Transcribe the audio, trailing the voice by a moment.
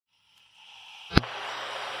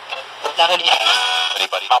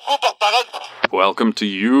Welcome to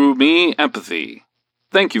You, Me, Empathy.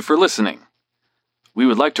 Thank you for listening. We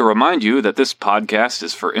would like to remind you that this podcast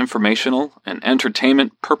is for informational and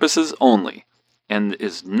entertainment purposes only, and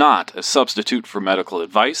is not a substitute for medical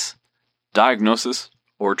advice, diagnosis,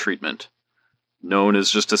 or treatment. Known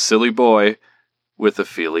as just a silly boy with a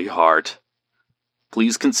feely heart.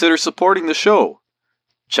 Please consider supporting the show.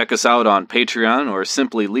 Check us out on Patreon or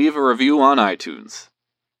simply leave a review on iTunes.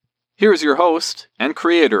 Here's your host and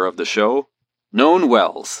creator of the show, Known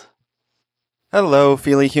Wells. Hello,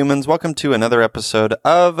 Feely Humans. Welcome to another episode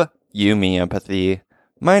of You, Me, Empathy.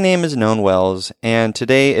 My name is Known Wells, and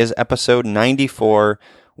today is episode 94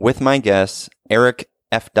 with my guest, Eric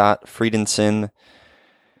F. Friedenson.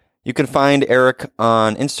 You can find Eric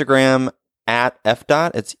on Instagram at F.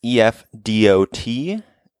 It's EFDOT,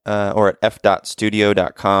 or at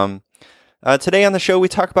f.studio.com. Today on the show, we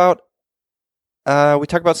talk about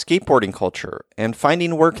skateboarding culture and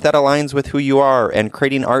finding work that aligns with who you are and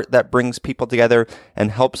creating art that brings people together and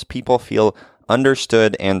helps people feel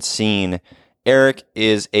understood and seen. Eric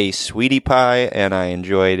is a sweetie pie, and I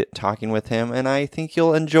enjoyed talking with him, and I think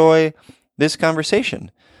you'll enjoy this conversation.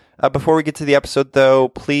 Before we get to the episode, though,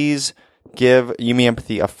 please give You, Me,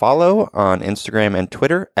 Empathy a follow on Instagram and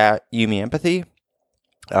Twitter at You, Me, Empathy.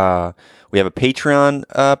 We have a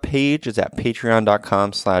Patreon page. It's at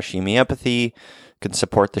patreon.com/YouMeEmpathy. You can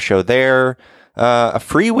support the show there. A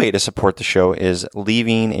free way to support the show is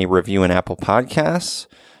leaving a review in Apple Podcasts.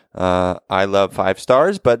 I love 5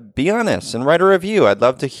 stars, but be honest and write a review. I'd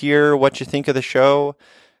love to hear what you think of the show.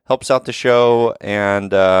 Helps out the show,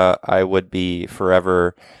 and I would be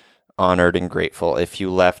forever honored and grateful if you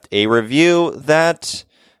left a review that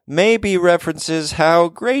maybe references how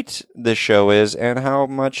great this show is and how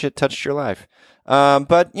much it touched your life.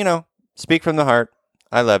 But, speak from the heart.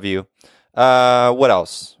 I love you. What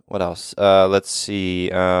else? Let's see.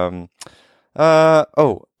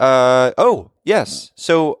 Yes.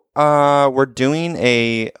 So, we're doing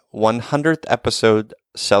a 100th episode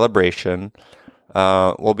celebration.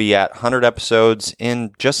 We'll be at 100 episodes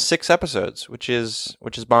in just 6 episodes, which is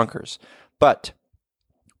bonkers. But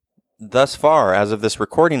thus far, as of this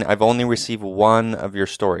recording, I've only received 1 of your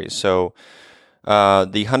stories. So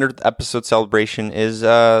the 100th episode celebration is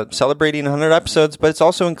celebrating 100 episodes, but it's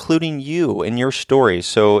also including you and your stories.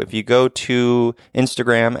 So if you go to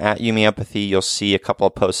Instagram at You, Me, Empathy, you'll see a couple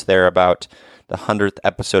of posts there about the 100th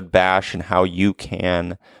episode bash and how you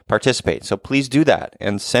can participate. So please do that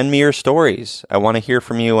and send me your stories. I want to hear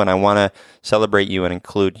from you, and I want to celebrate you and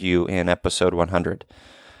include you in episode 100.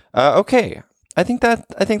 Okay. I think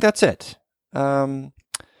that's it. I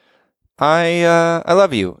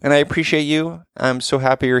love you, and I appreciate you. I'm so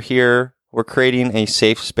happy you're here. We're creating a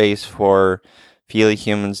safe space for feely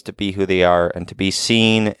humans to be who they are and to be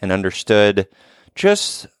seen and understood,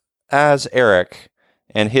 just as Eric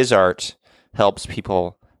and his art helps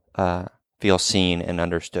people feel seen and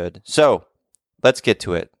understood. So, let's get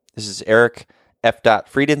to it. This is Eric F.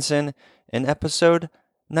 Friedenson in episode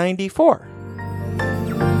 94.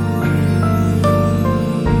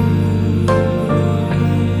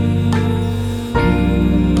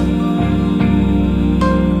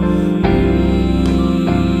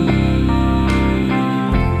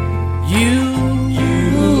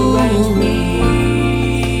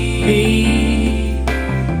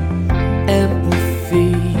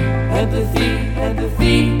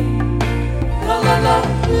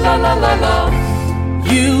 La la la la,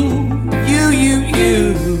 you,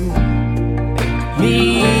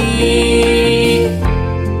 me,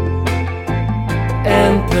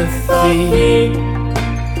 empathy,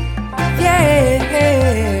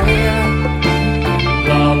 yeah,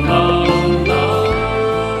 la la la.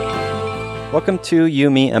 Welcome to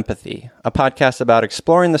You, Me, Empathy, a podcast about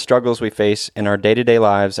exploring the struggles we face in our day-to-day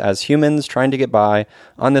lives as humans trying to get by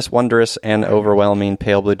on this wondrous and overwhelming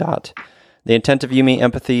pale blue dot. The intent of You, Me,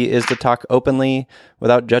 Empathy is to talk openly,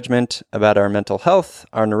 without judgment, about our mental health,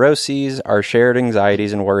 our neuroses, our shared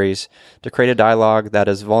anxieties and worries, to create a dialogue that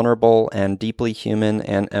is vulnerable and deeply human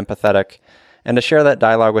and empathetic, and to share that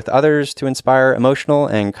dialogue with others to inspire emotional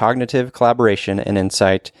and cognitive collaboration and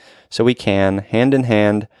insight, so we can, hand in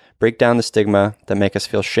hand, break down the stigma that make us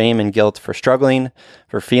feel shame and guilt for struggling,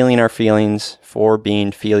 for feeling our feelings, for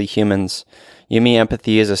being feely humans. You, Me,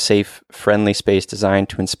 Empathy is a safe, friendly space designed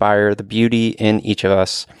to inspire the beauty in each of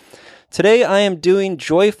us. Today, I am doing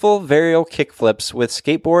joyful varial kickflips with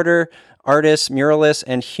skateboarder, artist, muralist,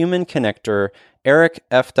 and human connector, Eric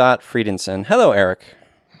F. Friedenson. Hello, Eric.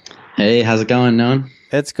 Hey, how's it going, Known?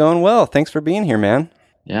 It's going well. Thanks for being here, man.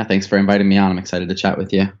 Yeah, thanks for inviting me on. I'm excited to chat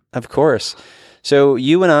with you. Of course. So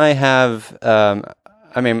you and I have,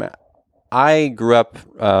 I grew up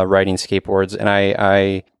riding skateboards, and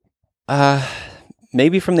I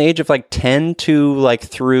maybe from the age of like 10 to like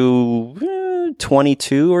through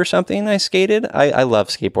 22 or something, I skated. I love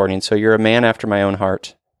skateboarding, so you're a man after my own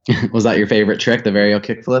heart. Was that your favorite trick, the varial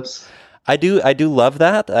kickflips? I do love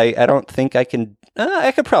that. I don't think I can.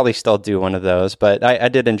 I could probably still do one of those, but I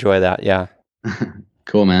did enjoy that. Yeah.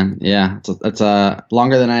 Cool, man. Yeah, that's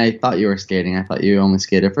longer than I thought you were skating. I thought you only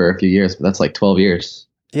skated for a few years, but that's like 12 years.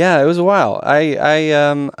 Yeah, it was a while.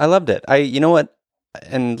 I loved it. You know what?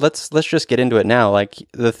 And let's just get into it now. Like,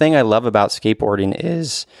 the thing I love about skateboarding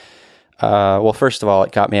is, well, first of all,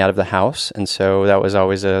 it got me out of the house, and so that was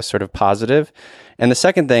always a sort of positive. And the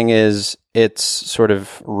second thing is its sort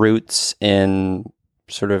of roots in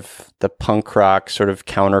sort of the punk rock, sort of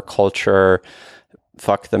counterculture,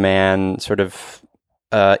 fuck the man sort of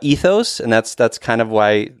ethos, and that's kind of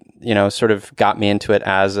why, sort of got me into it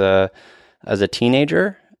as a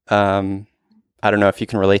teenager. I don't know if you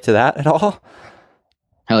can relate to that at all.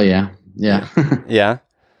 Hell yeah. Yeah. Yeah.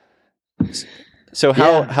 So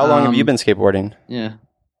how long have you been skateboarding? Yeah.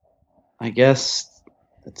 I guess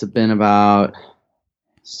it's been about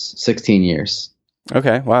 16 years.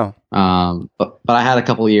 Okay. Wow. But I had a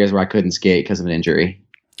couple of years where I couldn't skate because of an injury.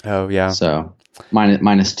 Oh yeah. So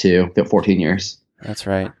minus 2, 14 years. That's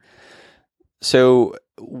right. So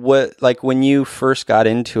when you first got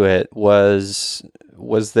into it, was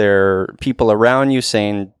there people around you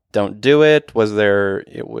saying don't do it? Was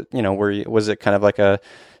it kind of like a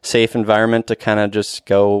safe environment to kind of just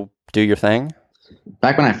go do your thing?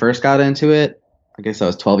 Back when I first got into it, I guess I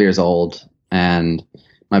was 12 years old, and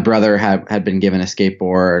my brother had been given a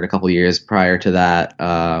skateboard a couple years prior to that,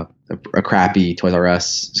 a crappy Toys R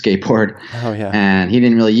Us skateboard. Oh yeah. And he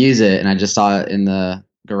didn't really use it, and I just saw it in the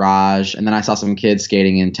garage, and then I saw some kids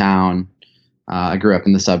skating in town. I grew up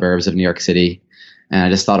in the suburbs of New York City, and I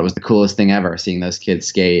just thought it was the coolest thing ever, seeing those kids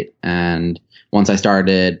skate. And once I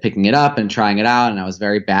started picking it up and trying it out, and I was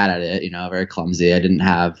very bad at it, very clumsy. I didn't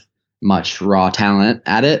have much raw talent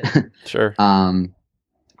at it. Sure.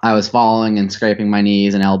 I was falling and scraping my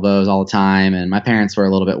knees and elbows all the time, and my parents were a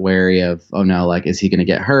little bit wary of, oh no, like, is he going to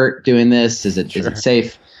get hurt doing this? Is it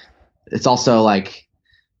safe? It's also like,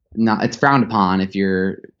 it's frowned upon if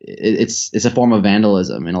it's a form of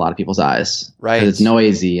vandalism in a lot of people's eyes. Right. Because it's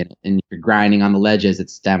noisy and you're grinding on the ledges,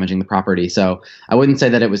 it's damaging the property. So I wouldn't say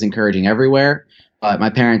that it was encouraging everywhere, but my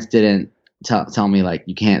parents didn't tell me like,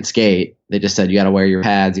 you can't skate. They just said, you got to wear your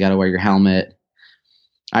pads, you got to wear your helmet.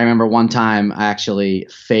 I remember one time I actually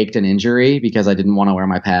faked an injury because I didn't want to wear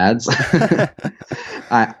my pads.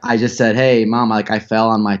 I just said, hey mom, like, I fell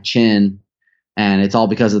on my chin and it's all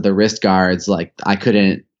because of the wrist guards. Like, I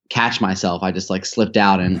couldn't catch myself. I just like slipped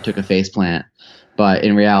out and took a face plant. But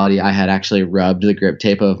in reality, I had actually rubbed the grip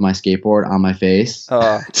tape of my skateboard on my face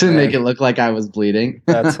to make it look like I was bleeding.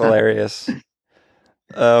 That's hilarious.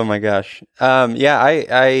 Oh my gosh.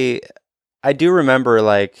 Yeah, I do remember,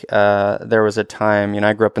 like, there was a time,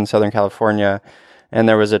 I grew up in Southern California, and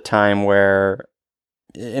there was a time where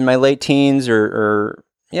in my late teens or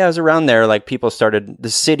it was around there, like, the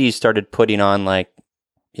cities started putting on, like,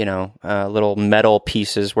 little metal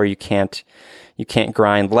pieces where you can't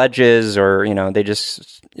grind ledges, or, they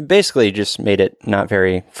just basically just made it not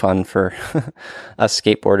very fun for us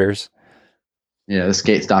skateboarders. Yeah, the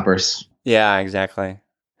skate stoppers. Yeah, exactly.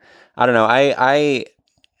 I don't know.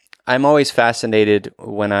 I'm always fascinated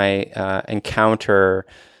when I encounter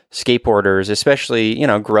skateboarders, especially,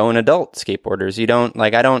 grown adult skateboarders.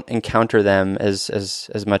 I don't encounter them as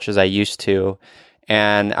much as I used to.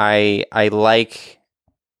 And I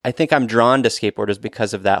think I'm drawn to skateboarders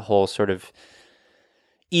because of that whole sort of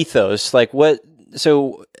ethos. Like,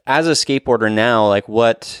 so as a skateboarder now, like,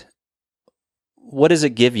 what does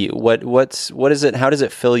it give you? What is it? How does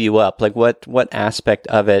it fill you up? Like, what aspect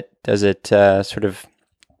of it does it sort of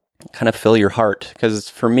kind of fill your heart? Because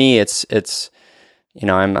for me, it's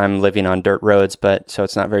I'm living on dirt roads, but so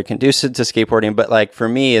it's not very conducive to skateboarding. But like, for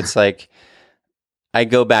me, it's like I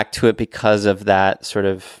go back to it because of that sort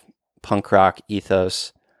of punk rock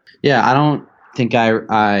ethos. Yeah, I don't think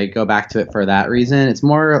I go back to it for that reason. It's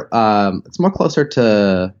more closer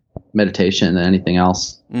to meditation than anything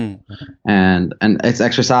else. And it's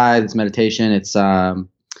exercise, it's meditation, it's a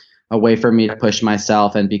way for me to push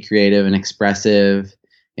myself and be creative and expressive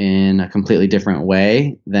in a completely different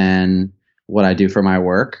way than what I do for my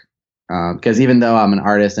work. Because even though I'm an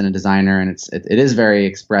artist and a designer, and it is very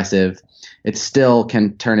expressive, it still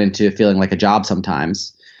can turn into feeling like a job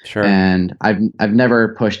sometimes. Sure. And I've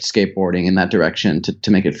never pushed skateboarding in that direction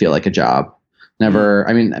to make it feel like a job. Never.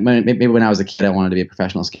 I mean, maybe when I was a kid, I wanted to be a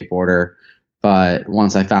professional skateboarder, But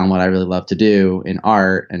once I found what I really love to do in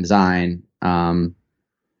art and design,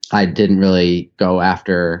 I didn't really go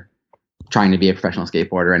after trying to be a professional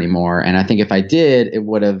skateboarder anymore. And I think if I did, it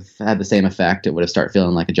would have had the same effect. It would have started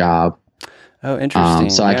feeling like a job. Oh, interesting.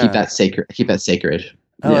 So I keep that sacred. I keep that sacred.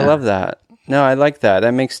 Oh, I love that. No, I like that.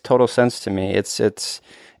 That makes total sense to me. It's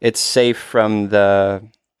safe from the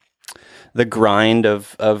grind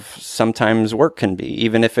of sometimes work can be,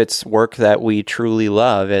 even if it's work that we truly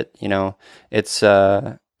love.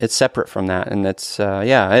 It's separate from that, and it's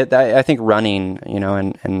I think running,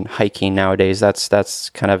 and hiking nowadays, that's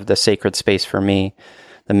kind of the sacred space for me,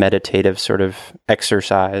 the meditative sort of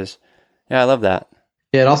exercise. Yeah, I love that.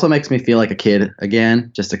 Yeah, it also makes me feel like a kid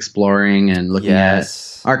again, just exploring and looking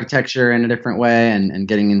at architecture in a different way, and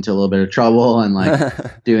getting into a little bit of trouble and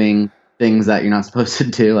like doing things that you're not supposed to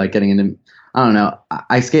do, like getting into, I don't know.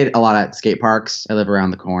 I skate a lot at skate parks. I live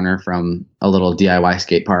around the corner from a little DIY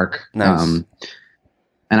skate park. Nice.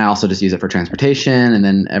 And I also just use it for transportation. And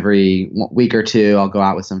then every week or two, I'll go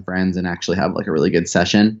out with some friends and actually have like a really good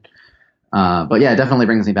session. But yeah, it definitely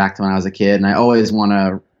brings me back to when I was a kid. And I always want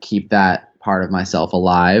to keep that part of myself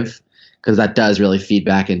alive, because that does really feed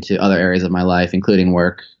back into other areas of my life, including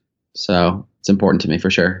work. So it's important to me for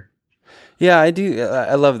sure. Yeah, I do.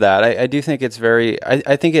 I love that. I do think it's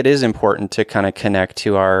I think it is important to kind of connect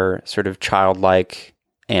to our sort of childlike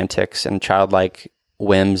antics and childlike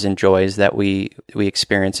whims and joys that we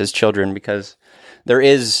experience as children, because there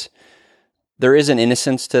is an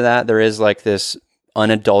innocence to that. There is like this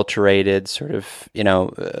unadulterated sort of,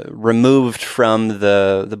 removed from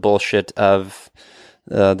the bullshit of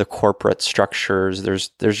the corporate structures. There's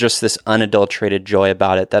just this unadulterated joy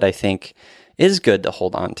about it that I think is good to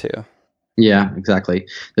hold on to. Yeah, exactly.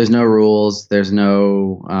 There's no rules. There's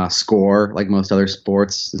no score like most other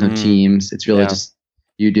sports. There's no teams. It's really just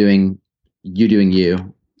you doing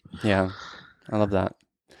you. Yeah, I love that.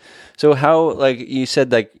 So how, like you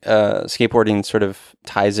said, like skateboarding sort of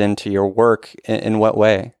ties into your work in what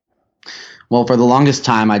way? Well, for the longest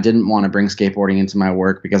time, I didn't want to bring skateboarding into my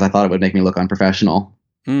work because I thought it would make me look unprofessional.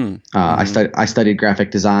 I studied graphic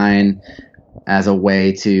design as a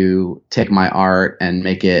way to take my art and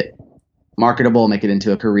make it marketable, make it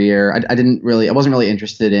into a career. I wasn't really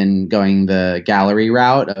interested in going the gallery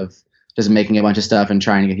route of just making a bunch of stuff and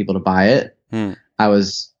trying to get people to buy it. I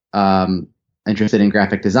was interested in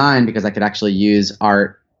graphic design because I could actually use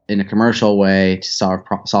art in a commercial way to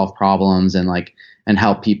solve problems and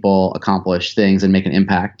help people accomplish things and make an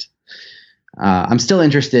impact. I'm still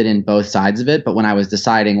interested in both sides of it, but when I was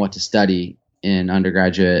deciding what to study in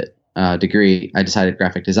undergraduate degree, I decided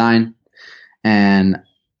graphic design, and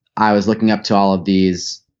I was looking up to all of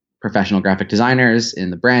these professional graphic designers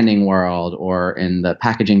in the branding world or in the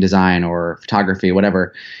packaging design or photography,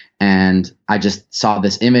 whatever. And I just saw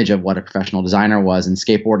this image of what a professional designer was, and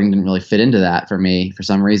skateboarding didn't really fit into that for me for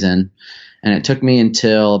some reason. And it took me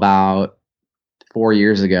until about 4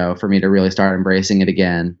 years ago for me to really start embracing it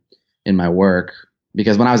again in my work.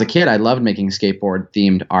 Because when I was a kid, I loved making skateboard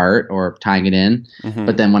themed art or tying it in. Mm-hmm.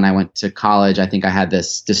 But then when I went to college, I think I had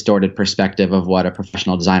this distorted perspective of what a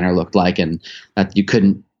professional designer looked like, and that you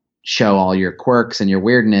couldn't show all your quirks and your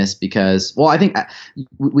weirdness because, well, I think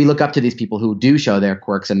we look up to these people who do show their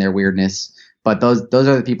quirks and their weirdness, but those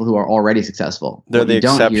are the people who are already successful. They're the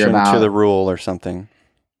exception to the rule or something.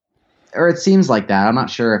 Or it seems like that. I'm not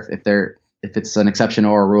sure if it's an exception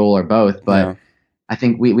or a rule or both, but yeah. I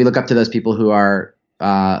think we look up to those people who are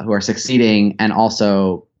succeeding and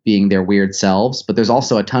also being their weird selves. But there's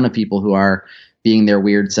also a ton of people who are being their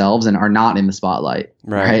weird selves and are not in the spotlight,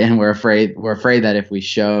 right? And we're afraid that if we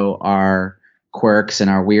show our quirks and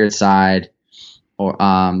our weird side, or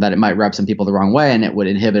that it might rub some people the wrong way, and it would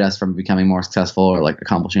inhibit us from becoming more successful or like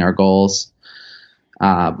accomplishing our goals.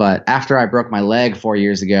 But after I broke my leg 4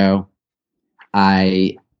 years ago,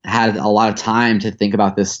 I had a lot of time to think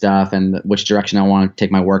about this stuff and which direction I wanted to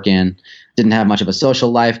take my work in. Didn't have much of a social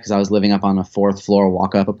life because I was living up on a 4th floor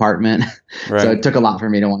walk-up apartment. Right. So it took a lot for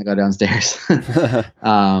me to want to go downstairs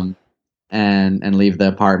and leave the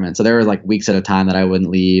apartment. So there were like weeks at a time that I wouldn't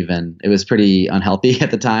leave, and it was pretty unhealthy at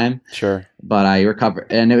the time. Sure. But I recovered,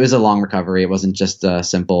 and it was a long recovery. It wasn't just a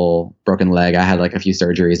simple broken leg. I had like a few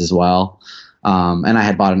surgeries as well. And I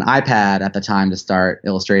had bought an iPad at the time to start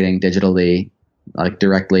illustrating digitally, like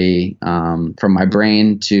directly from my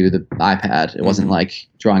brain to the iPad. It wasn't like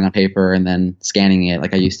drawing on paper and then scanning it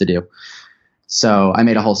like I used to do. So I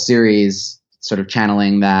made a whole series sort of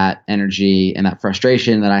channeling that energy and that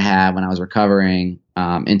frustration that I had when I was recovering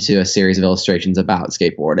into a series of illustrations about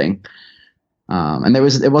skateboarding. And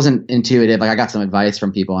it wasn't intuitive. Like I got some advice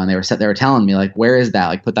from people, and they were telling me like, where is that?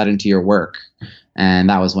 Like put that into your work. And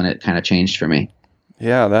that was when it kind of changed for me.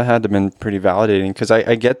 Yeah, that had to have been pretty validating, because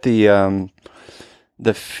I get the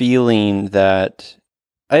feeling that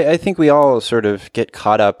I think we all sort of get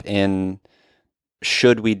caught up in,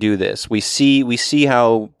 should we do this? We see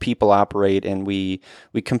how people operate, and we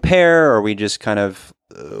compare, or we just kind of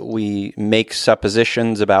we make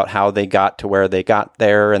suppositions about how they got to where they got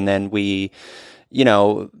there, and then we,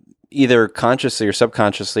 either consciously or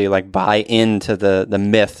subconsciously, like, buy into the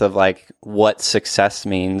myth of like what success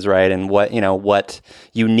means, right? And what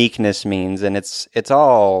uniqueness means. And it's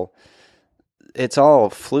all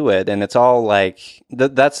fluid, and it's all like,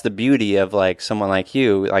 that's the beauty of like someone like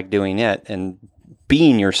you, like doing it and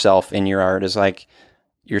being yourself in your art, is like,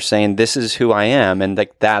 you're saying, this is who I am. And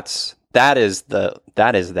like, that is the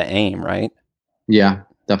aim, right? Yeah,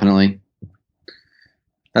 definitely.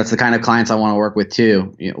 That's the kind of clients I want to work with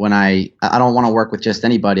too. When I don't want to work with just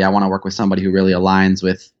anybody. I want to work with somebody who really aligns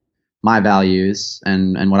with my values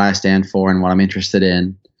and what I stand for and what I'm interested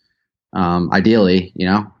in. Ideally,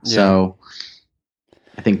 Yeah. So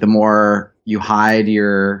I think the more you hide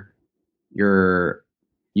your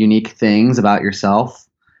unique things about yourself,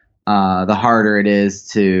 the harder it is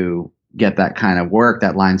to get that kind of work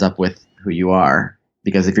that lines up with who you are.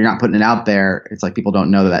 Because if you're not putting it out there, it's like people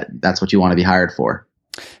don't know that that's what you want to be hired for.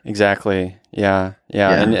 Exactly. Yeah.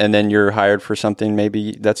 And then you're hired for something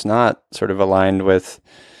maybe that's not sort of aligned with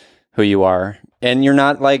who you are, and you're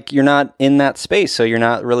not in that space, so you're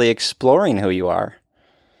not really exploring who you are.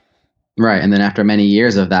 Right. And then after many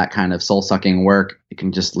years of that kind of soul sucking work, it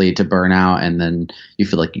can just lead to burnout, and then you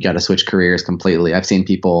feel like you got to switch careers completely. I've seen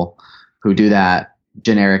people who do that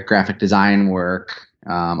generic graphic design work.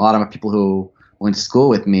 A lot of people who went to school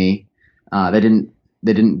with me, they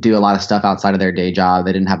didn't do a lot of stuff outside of their day job.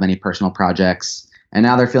 They didn't have many personal projects. And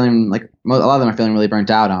now they're feeling like, a lot of them are feeling really burnt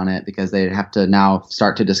out on it, because they have to now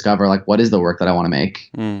start to discover, like, what is the work that I want to make?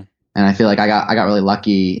 And I feel like I got really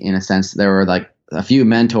lucky in a sense. There were like a few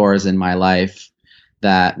mentors in my life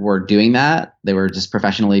that were doing that. They were just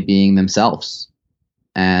professionally being themselves.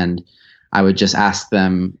 And I would just ask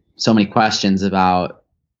them so many questions about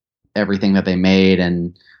everything that they made.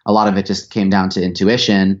 And a lot of it just came down to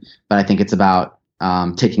intuition. But I think it's about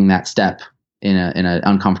taking that step in an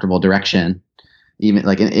uncomfortable direction. Even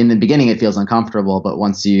like in the beginning, it feels uncomfortable, but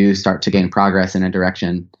once you start to gain progress in a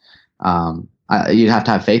direction, you have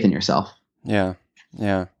to have faith in yourself. Yeah.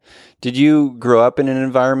 Did you grow up in an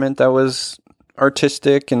environment that was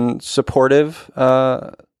artistic and supportive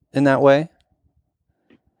in that way?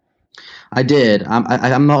 I did.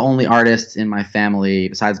 I'm the only artist in my family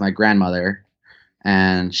besides my grandmother,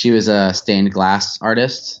 and she was a stained glass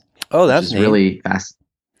artist. Oh, that's neat.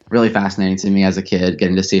 Really fascinating to me as a kid,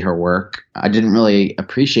 getting to see her work. I didn't really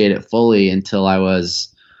appreciate it fully until I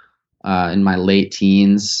was in my late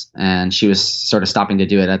teens, and she was sort of stopping to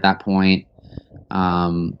do it at that point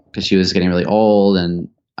because she was getting really old, and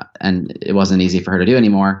it wasn't easy for her to do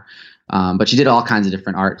anymore. But she did all kinds of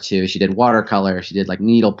different art too. She did watercolor, she did like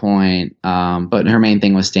needlepoint, but her main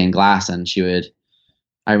thing was stained glass. And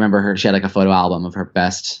I remember she had like a photo album of her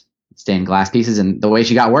best stained glass pieces, and the way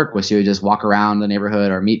she got work was she would just walk around the neighborhood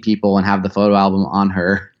or meet people and have the photo album on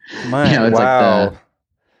her. It's wow. Like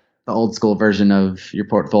the old school version of your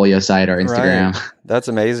portfolio site or Instagram. Right. That's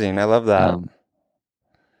amazing. I love that.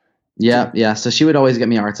 Yeah. So she would always get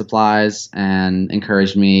me art supplies and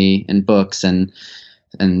encourage me in books and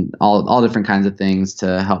all different kinds of things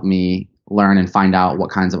to help me learn and find out what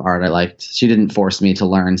kinds of art I liked. She didn't force me to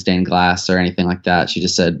learn stained glass or anything like that. She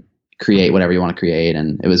just said, create whatever you want to create.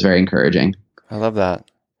 And it was very encouraging. I love that.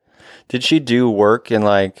 Did she do work in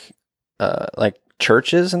like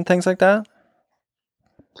churches and things like that?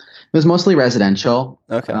 It was mostly residential.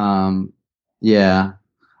 Okay. Yeah.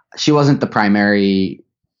 She wasn't the primary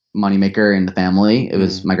moneymaker in the family. It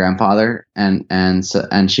was my grandfather, and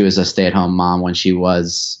she was a stay-at-home mom when she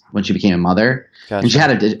became a mother. Gotcha. And she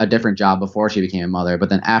had a different job before she became a mother, but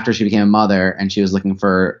then after she became a mother and she was looking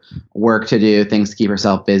for work to do, things to keep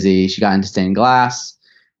herself busy, she got into stained glass,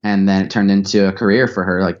 and then it turned into a career for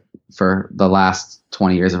her, like for the last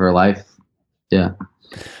 20 years of her life. Yeah.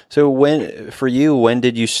 So when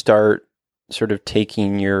did you start sort of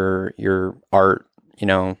taking your art,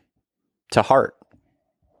 to heart?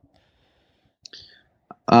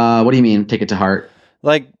 What do you mean, take it to heart?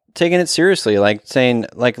 Like taking it seriously, like saying,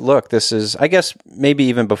 like, look, this is, I guess maybe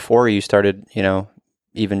even before you started,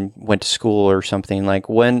 even went to school or something. Like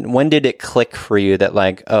when did it click for you that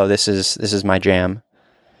like, oh, this is my jam?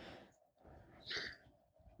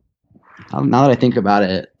 Now that I think about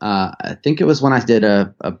it, I think it was when I did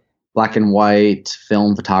a black and white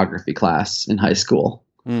film photography class in high school.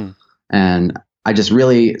 And I just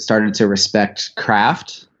really started to respect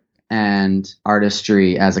craft and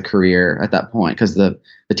artistry as a career at that point, because the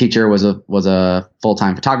teacher was a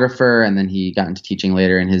full-time photographer, and then he got into teaching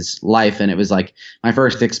later in his life, and it was like my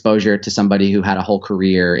first exposure to somebody who had a whole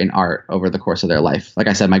career in art over the course of their life. Like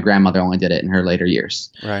I said, my grandmother only did it in her later years.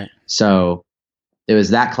 Right. So it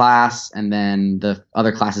was that class, and then the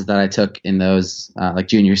other classes that I took in those like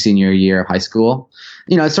junior, senior year of high school.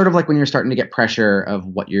 You know, it's sort of like when you're starting to get pressure of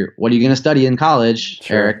what are you going to study in college,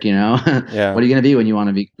 Sure. Eric, you know, Yeah. what are you going to be when you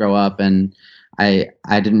want to grow up? And I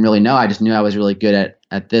didn't really know. I just knew I was really good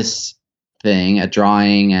at this thing, at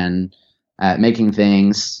drawing and at making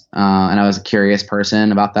things. And I was a curious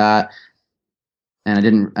person about that.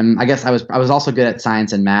 And I guess I was also good at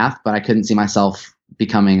science and math, but I couldn't see myself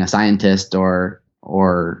becoming a scientist or,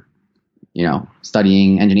 you know,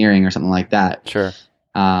 studying engineering or something like that. Sure.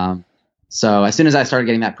 So as soon as I started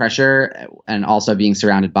getting that pressure and also being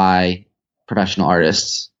surrounded by professional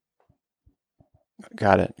artists.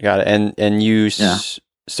 Got it. And you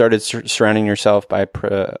started surrounding yourself by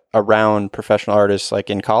around professional artists like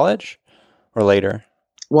in college or later?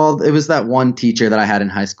 Well, it was that one teacher that I had in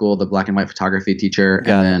high school, the black and white photography teacher.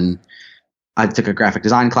 Got it. Then I took a graphic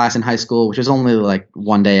design class in high school, which was only like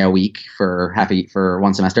one day a week for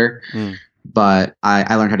one semester. But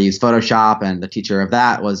I learned how to use Photoshop, and the teacher of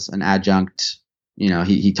that was an adjunct. You know,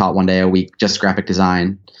 he taught one day a week just graphic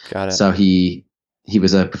design. Got it. So he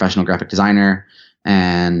was a professional graphic designer,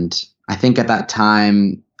 and I think at that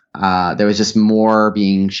time there was just more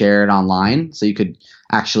being shared online, so you could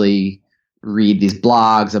actually read these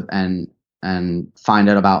blogs and find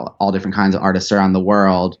out about all different kinds of artists around the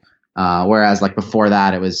world. Whereas like before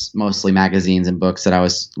that, it was mostly magazines and books that I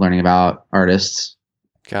was learning about artists.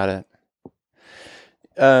 Got it.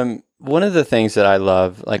 One of the things that I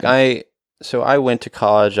love, like I went to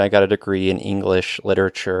college, I got a degree in English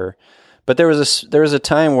literature, but there was a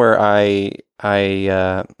time where I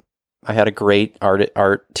had a great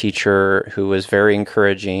art teacher who was very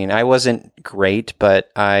encouraging. I wasn't great,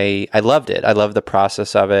 but I loved it. I loved the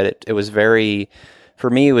process of it. It was very, for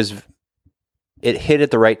me, it hit at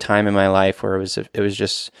the right time in my life where it was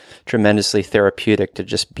just tremendously therapeutic to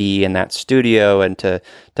just be in that studio and to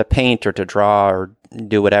paint or to draw or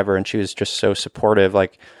do whatever. And she was just so supportive.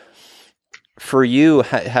 Like for you,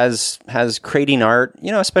 has creating art,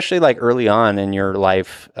 you know, especially like early on in your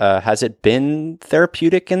life, has it been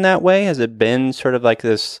therapeutic in that way? Has it been sort of like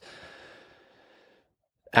this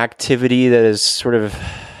activity that has sort of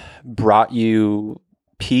brought you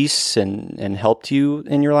peace and helped you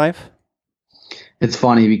in your life? It's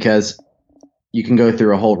funny because you can go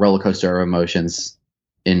through a whole roller coaster of emotions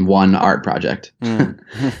in one art project.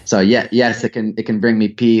 So yes, it can bring me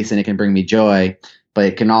peace and it can bring me joy, but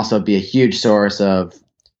it can also be a huge source of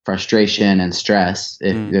frustration and stress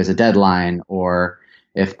if there's a deadline, or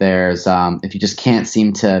if there's if you just can't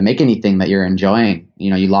seem to make anything that you're enjoying.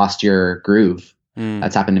 You know, you lost your groove.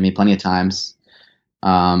 That's happened to me plenty of times.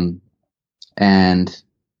 And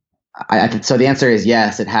so the answer is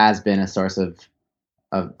yes, it has been a source of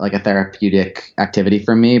like a therapeutic activity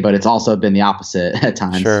for me, but it's also been the opposite at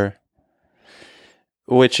times. Sure.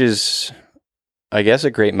 Which is, I guess,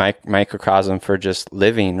 a great microcosm for just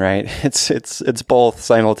living, right? It's both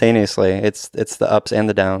simultaneously. It's the ups and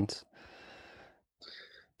the downs.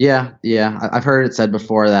 Yeah. I've heard it said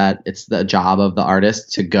before that it's the job of the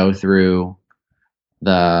artist to go through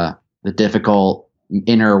the difficult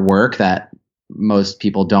inner work that most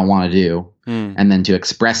people don't want to do, and then to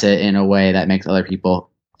express it in a way that makes other people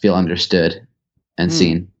feel understood and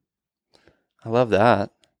seen. I love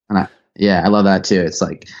that. And I love that too. It's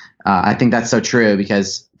like, I think that's so true,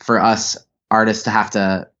 because for us artists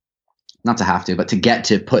to get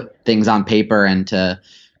to put things on paper and to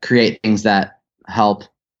create things that help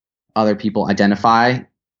other people identify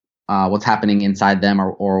what's happening inside them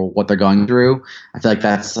or what they're going through, I feel like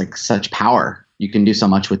that's like such power. You can do so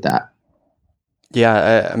much with that.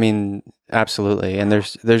 Yeah, I mean, absolutely. And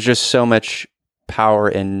there's just so much power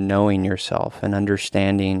in knowing yourself and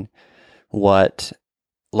understanding what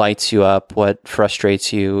lights you up, what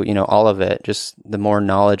frustrates you, you know, all of it. Just the more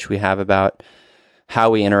knowledge we have about how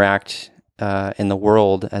we interact in the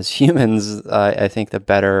world as humans, I think the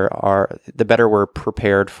better we're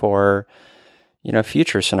prepared for, you know,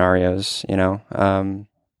 future scenarios, you know,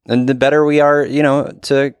 and the better we are, you know,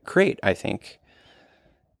 to create, I think.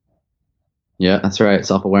 Yeah, that's right.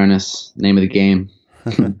 Self-awareness, name of the game.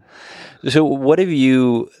 So what have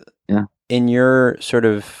you, in your sort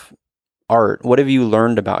of art, what have you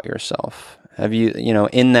learned about yourself? Have you, you know,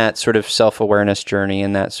 in that sort of self-awareness journey,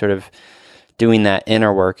 in that sort of doing that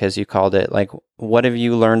inner work, as you called it, like what have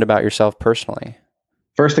you learned about yourself personally?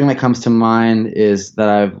 First thing that comes to mind is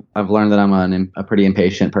that I've learned that I'm a pretty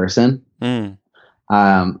impatient person. Mm.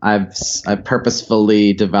 I've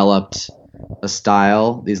purposefully developed a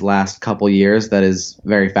style these last couple years that is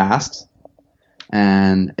very fast,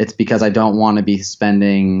 and it's because I don't want to be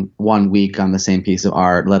spending 1 week on the same piece of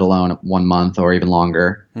art, let alone 1 month or even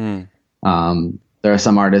longer. Mm. There are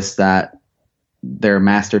some artists that their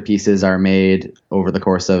masterpieces are made over the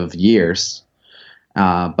course of years.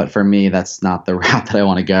 But for me, that's not the route that I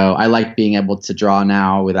want to go. I like being able to draw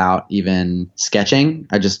now without even sketching.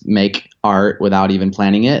 I just make art without even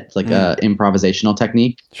planning it. It's like a improvisational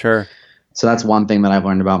technique. Sure. So that's one thing that I've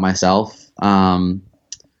learned about myself. One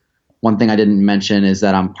thing I didn't mention is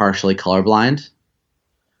that I'm partially colorblind.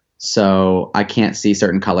 So I can't see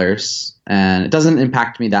certain colors. And it doesn't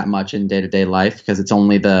impact me that much in day-to-day life because it's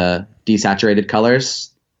only the desaturated colors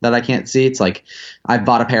that I can't see. It's like I've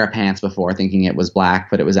bought a pair of pants before thinking it was black,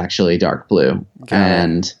 but it was actually dark blue.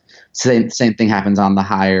 And same thing happens on the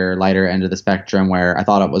lighter end of the spectrum where I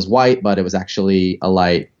thought it was white, but it was actually a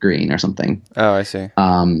light green or something. Oh, I see.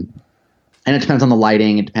 And it depends on the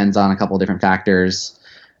lighting. It depends on a couple of different factors.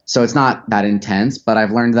 So it's not that intense, but I've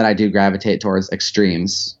learned that I do gravitate towards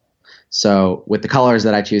extremes. So with the colors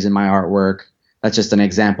that I choose in my artwork, that's just an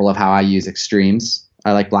example of how I use extremes.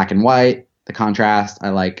 I like black and white, the contrast. I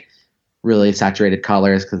like really saturated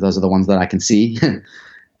colors because those are the ones that I can see.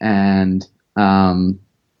 And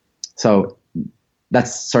so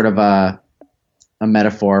that's sort of a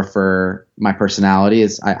metaphor for my personality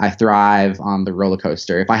is I thrive on the roller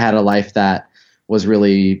coaster. If I had a life that was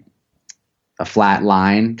really a flat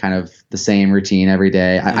line, kind of the same routine every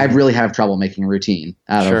day, I really have trouble making a routine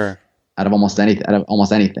out of almost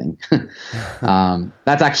anything.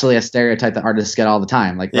 That's actually a stereotype that artists get all the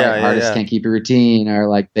time. Like artists can't keep a routine, or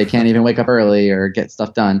like they can't even wake up early or get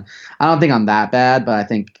stuff done. I don't think I'm that bad, but I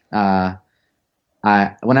think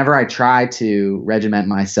whenever I try to regiment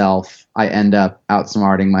myself, I end up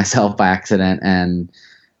outsmarting myself by accident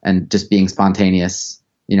and just being spontaneous.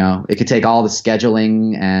 You know, it could take all the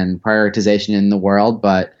scheduling and prioritization in the world,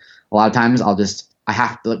 but a lot of times I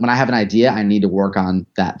have to, when I have an idea, I need to work on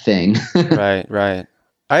that thing. Right.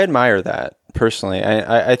 I admire that personally.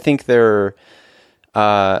 I think there's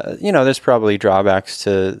probably drawbacks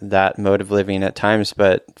to that mode of living at times,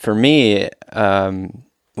 but for me,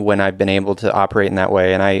 when I've been able to operate in that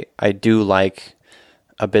way, and I do like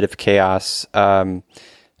a bit of chaos, I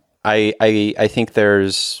think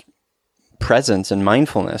there's presence and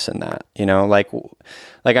mindfulness in that,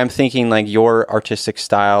 like I'm thinking like your artistic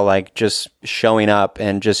style, like just showing up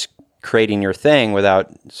and just creating your thing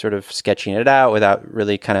without sort of sketching it out, without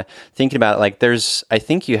really kind of thinking about it. Like I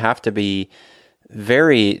think you have to be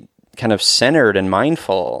very kind of centered and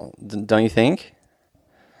mindful, don't you think?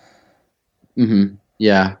 Mm-hmm.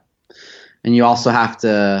 Yeah. And you also have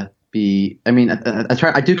to be,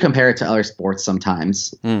 I do compare it to other sports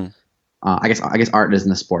sometimes. I guess art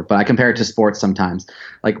isn't a sport, but I compare it to sports sometimes.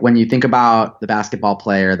 Like when you think about the basketball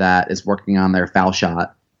player that is working on their foul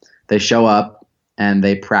shot, they show up and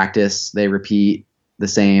they practice, they repeat the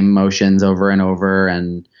same motions over and over.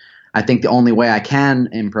 And I think the only way I can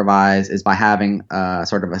improvise is by having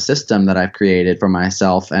sort of a system that I've created for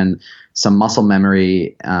myself and some muscle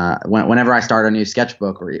memory. Whenever I start a new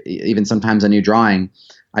sketchbook or even sometimes a new drawing,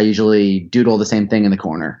 I usually doodle the same thing in the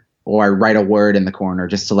corner. Or I write a word in the corner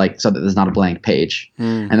just to so that there's not a blank page.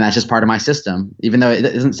 And that's just part of my system, even though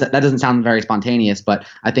that doesn't sound very spontaneous, but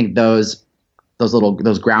I think those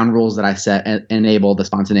ground rules that I set enable the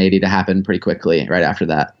spontaneity to happen pretty quickly right after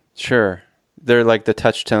that. Sure. They're like the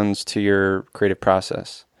touchstones to your creative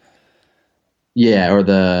process. Yeah. Or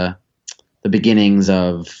the beginnings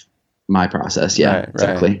of my process. Yeah, right,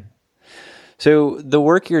 exactly. Right. So the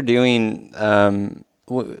work you're doing,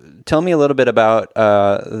 tell me a little bit about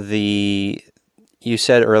you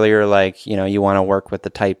said earlier, like, you want to work with the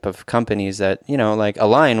type of companies that, like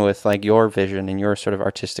align with like your vision and your sort of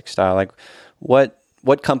artistic style. Like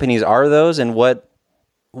what companies are those, and what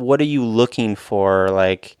are you looking for,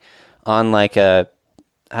 like on like a,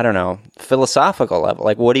 I don't know, philosophical level?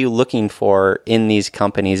 Like what are you looking for in these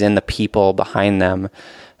companies, in the people behind them,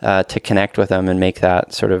 to connect with them and make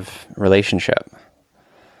that sort of relationship?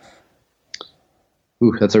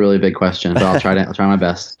 Ooh, that's a really big question, but I'll try my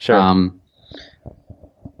best. Sure.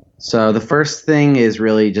 So the first thing is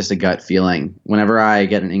really just a gut feeling. Whenever I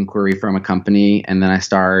get an inquiry from a company and then I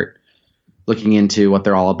start looking into what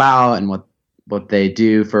they're all about and what they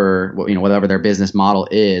do for whatever their business model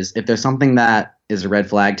is, if there's something that is a red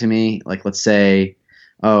flag to me, like let's say,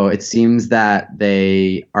 it seems that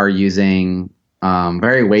they are using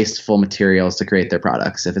very wasteful materials to create their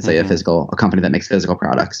products. If it's a company that makes physical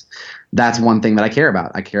products, that's one thing that I care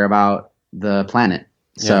about. I care about the planet.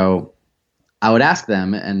 Yeah. So I would ask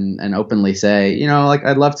them and openly say, like,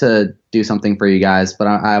 I'd love to do something for you guys, but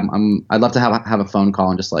I'd love to have a phone call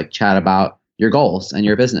and just like chat about your goals and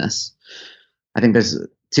your business. I think there's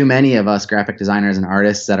too many of us graphic designers and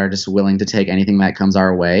artists that are just willing to take anything that comes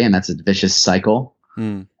our way, and that's a vicious cycle.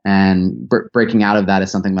 And breaking out of that is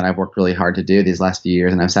something that I've worked really hard to do these last few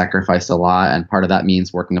years, and I've sacrificed a lot. And part of that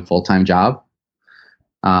means working a full-time job,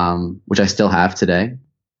 which I still have today.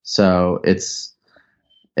 So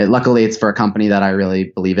luckily it's for a company that I really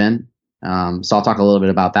believe in. So I'll talk a little bit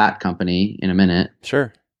about that company in a minute.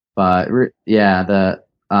 Sure. But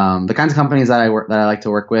the kinds of companies that I like to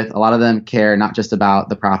work with, a lot of them care not just about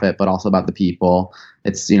the profit, but also about the people.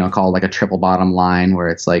 It's, called like a triple bottom line, where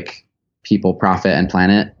it's like people, profit, and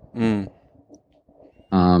planet.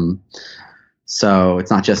 So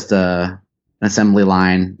it's not just an assembly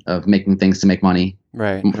line of making things to make money.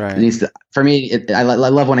 Right. It needs to, for me, I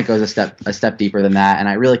love when it goes a step deeper than that. And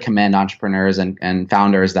I really commend entrepreneurs and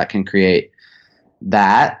founders that can create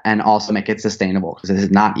that and also make it sustainable, because it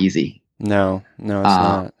is not easy. No, it's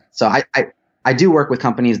not. So I do work with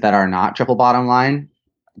companies that are not triple bottom line,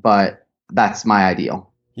 but that's my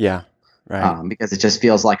ideal. Yeah. Right. Because it just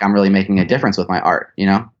feels like I'm really making a difference with my art, Yeah,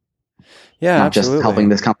 not absolutely. just helping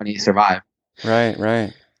this company survive.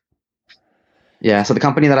 Right. Yeah, so the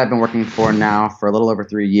company that I've been working for now for a little over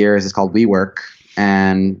 3 years is called WeWork,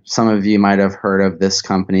 and some of you might have heard of this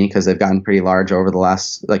company because they've gotten pretty large over the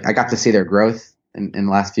last, I got to see their growth in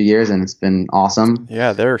the last few years, and it's been awesome.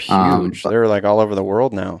 Yeah, they're huge. They're like all over the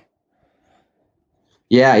world now.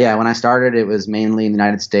 Yeah. When I started, it was mainly in the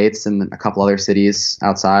United States and a couple other cities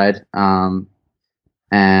outside. I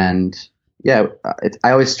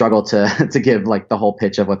always struggle to give like the whole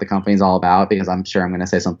pitch of what the company's all about, because I'm sure I'm going to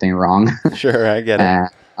say something wrong. Sure, I get it.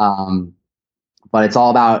 But it's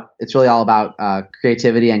really all about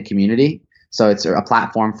creativity and community. So it's a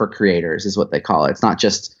platform for creators is what they call it. It's not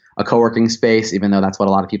just a co-working space, even though that's what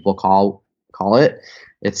a lot of people call it.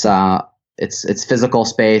 It's physical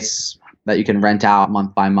space that you can rent out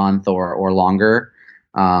month by month or longer,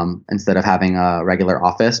 instead of having a regular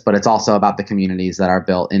office. But it's also about the communities that are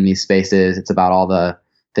built in these spaces. It's about all the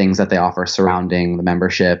things that they offer surrounding the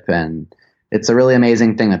membership, and it's a really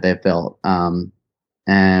amazing thing that they've built.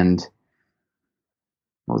 And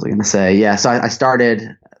what was I going to say? Yeah, so I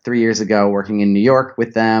started 3 years ago working in New York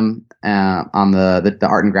with them on the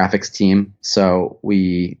art and graphics team. So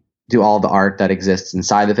we do all the art that exists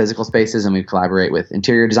inside the physical spaces, and we collaborate with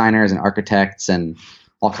interior designers and architects and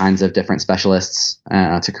all kinds of different specialists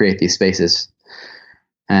to create these spaces.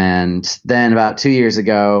 And then about 2 years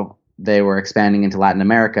ago, they were expanding into Latin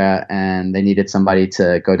America, and they needed somebody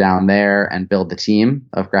to go down there and build the team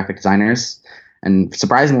of graphic designers. And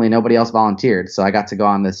surprisingly, nobody else volunteered. So I got to go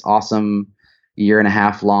on this awesome 1.5 year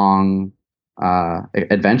long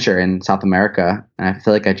adventure in South America. And I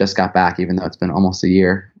feel like I just got back, even though it's been almost a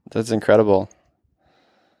year. That's incredible.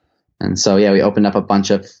 And so, yeah, we opened up a bunch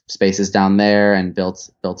of spaces down there and built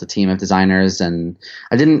a team of designers. And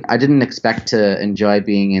I didn't expect to enjoy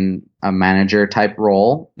being in a manager type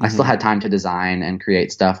role. I still had time to design and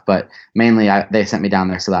create stuff, but mainly they sent me down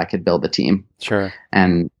there so that I could build the team. Sure.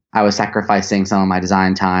 And I was sacrificing some of my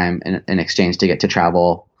design time in exchange to get to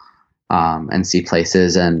travel and see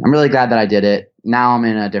places. And I'm really glad that I did it. Now I'm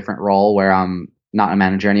in a different role where I'm not a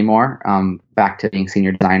manager anymore. I'm back to being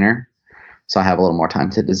senior designer. So I have a little more time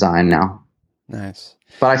to design now. Nice.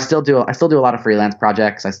 But I still do a lot of freelance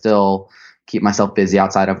projects. I still keep myself busy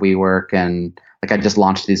outside of WeWork, and I just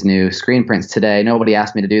launched these new screen prints today. Nobody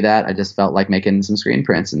asked me to do that. I just felt like making some screen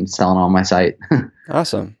prints and selling them on my site.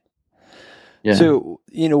 Awesome. Yeah. So,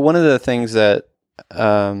 one of the things that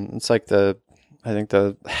it's like I think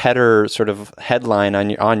the header sort of headline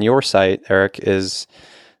on your site, Eric, is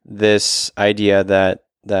this idea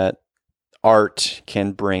that art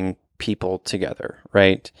can bring people together,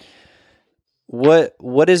 right? What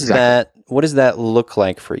is Exactly. that? What does that look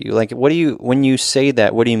like for you? Like, when you say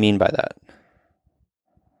that, what do you mean by that?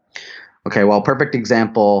 Okay, well, perfect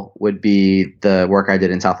example would be the work I did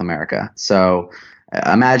in South America. So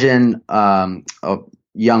imagine a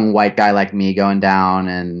young white guy like me going down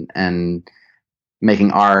and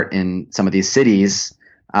making art in some of these cities.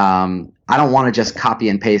 I don't want to just copy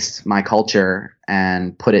and paste my culture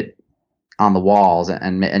and put it on the walls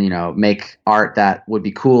and make art that would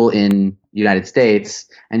be cool in United States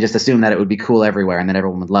and just assume that it would be cool everywhere and that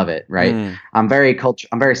everyone would love it, right? I'm very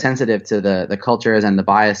sensitive to the cultures and the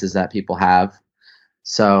biases that people have.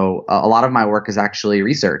 So a lot of my work is actually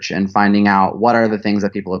research and finding out what are the things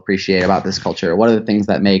that people appreciate about this culture. What are the things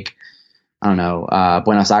that make, I don't know,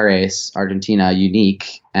 Buenos Aires, Argentina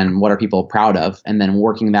unique, and what are people proud of? And then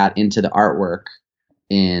working that into the artwork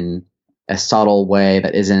in a subtle way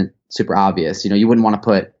that isn't super obvious. You wouldn't want to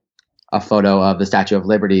put a photo of the Statue of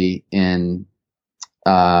Liberty in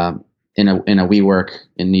a WeWork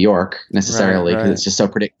in New York necessarily, because it's just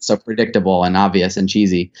so predictable and obvious and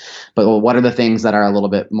cheesy. But what are the things that are a little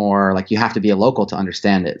bit more like you have to be a local to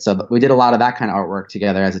understand it? So we did a lot of that kind of artwork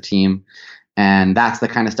together as a team, and that's the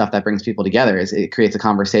kind of stuff that brings people together. Is it creates a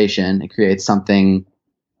conversation, it creates something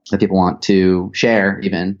that people want to share,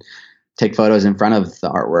 even take photos in front of the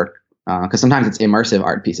artwork, because sometimes it's immersive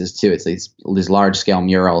art pieces too. It's these large scale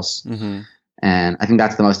murals. Mm-hmm. And I think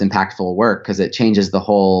that's the most impactful work because it changes the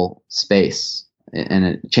whole space and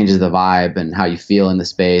it changes the vibe and how you feel in the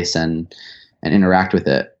space and interact with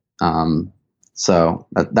it. So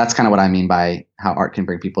that's kind of what I mean by how art can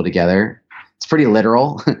bring people together. It's pretty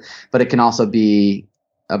literal, but it can also be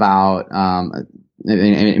about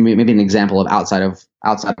maybe an example of outside of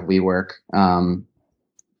WeWork.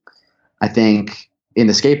 I think in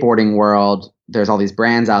the skateboarding world, there's all these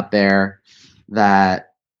brands out there that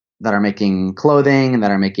are making clothing and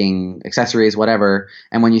that are making accessories, whatever.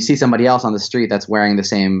 And when you see somebody else on the street that's wearing the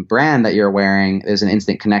same brand that you're wearing, there's an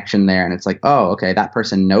instant connection there. And it's like, oh, okay, that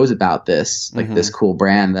person knows about this, like this cool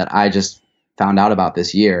brand that I just found out about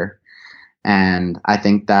this year. And I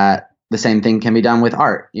think that the same thing can be done with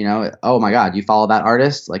art. Oh my God, you follow that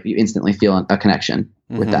artist, like you instantly feel a connection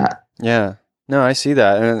with that. Yeah, no, I see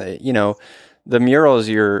that. And the murals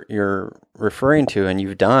you're referring to and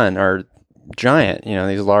you've done are giant,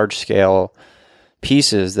 these large scale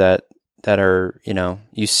pieces that are,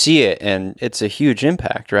 you see it and it's a huge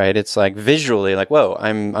impact, right? It's like visually like, whoa,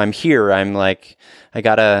 I'm here. I'm like, I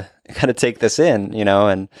gotta take this in,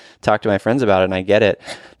 and talk to my friends about it. And I get it.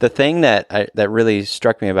 The thing that really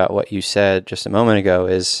struck me about what you said just a moment ago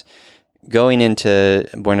is going into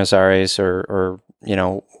Buenos Aires or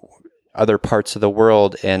other parts of the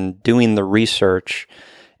world and doing the research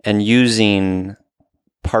and using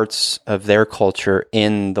parts of their culture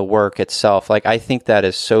in the work itself. Like, I think that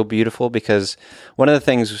is so beautiful because one of the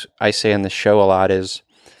things I say on the show a lot is,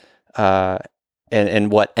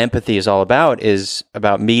 and what empathy is all about is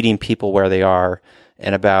about meeting people where they are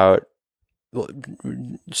and about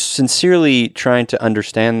sincerely trying to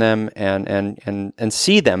understand them and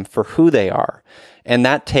see them for who they are. And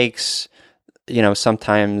that takes,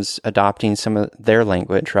 sometimes adopting some of their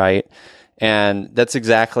language, right? And that's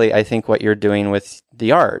exactly, I think, what you're doing with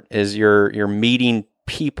the art is you're meeting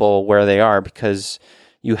people where they are because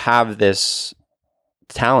you have this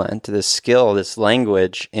talent, this skill, this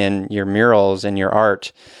language in your murals and your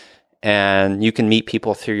art, and you can meet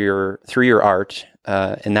people through your art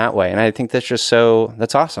in that way. And I think that's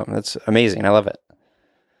awesome. That's amazing. I love it.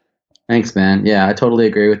 Thanks, man. Yeah, I totally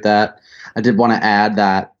agree with that. I did want to add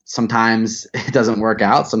that sometimes it doesn't work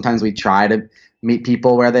out. Sometimes we try to meet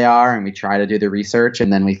people where they are and we try to do the research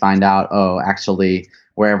and then we find out, oh, actually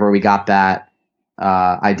wherever we got that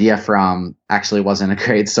idea from actually wasn't a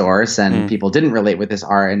great source and people didn't relate with this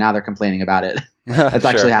art and now they're complaining about it. That's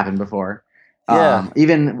actually happened before. Yeah.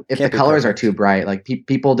 Even if the colors are too bright, like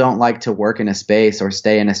people don't like to work in a space or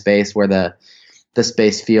stay in a space where the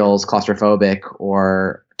space feels claustrophobic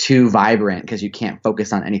or too vibrant because you can't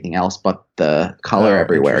focus on anything else but the color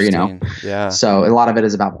everywhere, Yeah. So a lot of it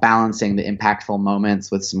is about balancing the impactful moments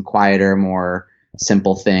with some quieter, more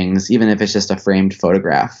simple things, even if it's just a framed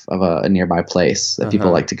photograph of a nearby place that people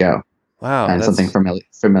like to go. Wow. And something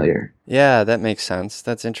familiar. Yeah, that makes sense.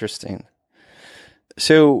 That's interesting.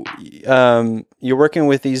 So you're working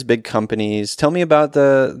with these big companies. Tell me about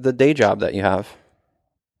the day job that you have.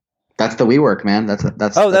 That's the WeWork, man. That's the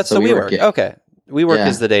WeWork. Yeah. Okay. WeWork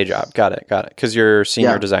is the day job. Got it. Because you're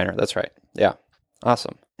senior designer. That's right. Yeah.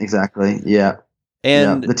 Awesome. Exactly. Yeah.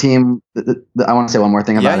 And the team, I want to say one more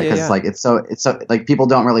thing about it because like it's so like people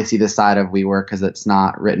don't really see this side of WeWork because it's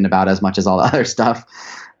not written about as much as all the other stuff.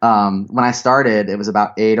 When I started, it was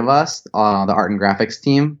about 8 of us, the art and graphics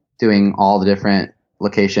team, doing all the different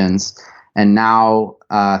locations, and now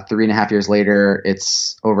 3.5 years later,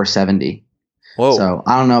 it's over 70. Whoa. So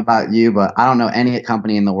I don't know about you, but I don't know any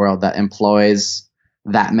company in the world that employs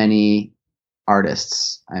that many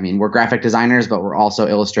artists. I mean, we're graphic designers, but we're also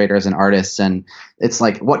illustrators and artists. And it's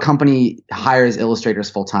like, what company hires illustrators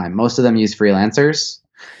full time? Most of them use freelancers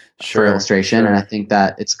for illustration. Sure. And I think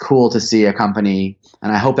that it's cool to see a company,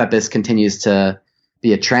 and I hope that this continues to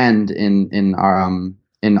be a trend in our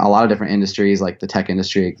in a lot of different industries, like the tech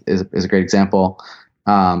industry is a great example.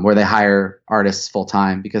 where they hire artists full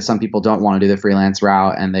time, because some people don't want to do the freelance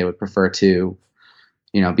route and they would prefer to,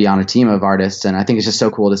 be on a team of artists. And I think it's just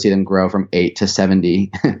so cool to see them grow from 8 to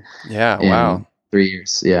 70. Yeah. in Wow. 3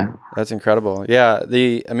 years. Yeah. That's incredible. Yeah.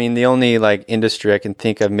 The only like industry I can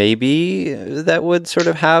think of maybe that would sort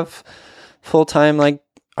of have full-time like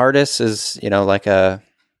artists is, like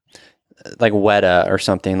Weta or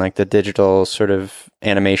something, like the digital sort of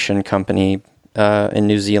animation company in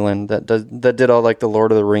New Zealand that did all like the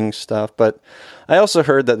Lord of the Rings stuff. But I also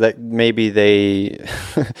heard that maybe they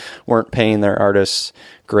weren't paying their artists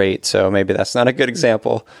great, so maybe that's not a good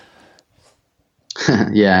example.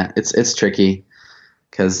 Yeah, it's tricky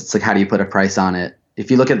because it's like, how do you put a price on it? If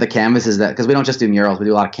you look at the canvases because we don't just do murals, we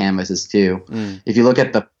do a lot of canvases too. If you look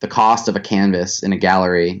at the cost of a canvas in a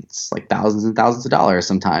gallery, it's like thousands and thousands of dollars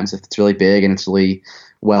sometimes. If it's really big and it's really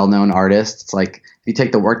well-known artists, it's like, if you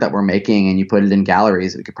take the work that we're making and you put it in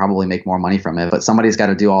galleries, we could probably make more money from it. But somebody's got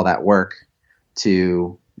to do all that work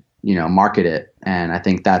to, market it. And I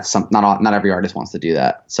think that's not every artist wants to do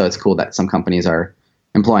that. So it's cool that some companies are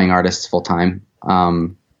employing artists full time.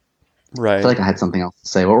 Right. I feel like I had something else to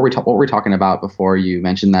say. What were we talking about before you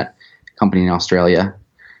mentioned that company in Australia?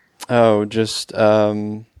 Oh, just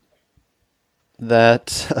gosh,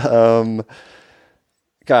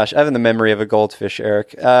 I have the memory of a goldfish,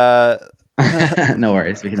 Eric. No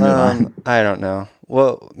worries. We can move on. I don't know.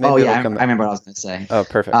 Well, maybe I remember what I was going to say. Oh,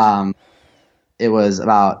 perfect. It was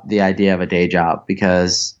about the idea of a day job,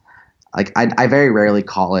 because like I very rarely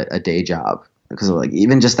call it a day job, because like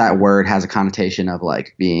even just that word has a connotation of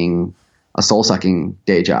like being a soul-sucking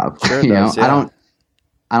day job. Sure it does, yeah.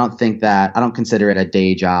 I don't consider it a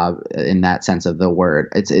day job in that sense of the word.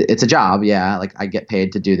 It's a job, yeah. Like I get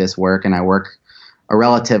paid to do this work, and I work a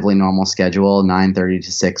relatively normal schedule, 9:30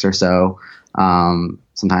 to 6 or so.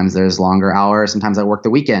 Sometimes there's longer hours. Sometimes I work the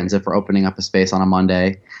weekends if we're opening up a space on a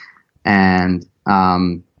Monday. And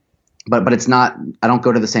but it's not. I don't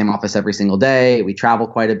go to the same office every single day. We travel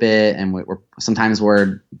quite a bit, and sometimes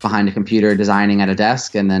we're behind a computer designing at a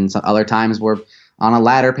desk, and then other times we're on a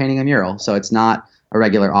ladder painting a mural. So it's not a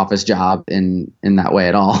regular office job in that way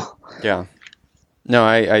at all. Yeah. No,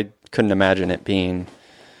 I couldn't imagine it being.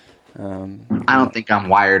 I don't think I'm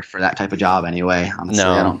wired for that type of job anyway. Honestly,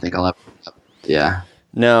 No. I don't think I'll ever. Yeah.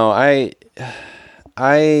 No, I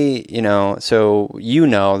so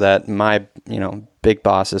that my, big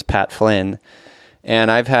boss is Pat Flynn,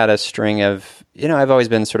 and I've had a string of, I've always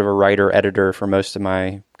been sort of a writer editor for most of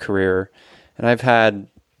my career, and I've had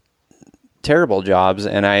terrible jobs,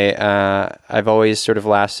 and I've always sort of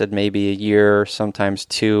lasted maybe a year, sometimes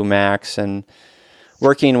 2 max, and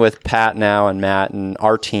working with Pat now and Matt and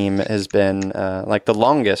our team has been like the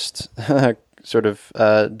longest sort of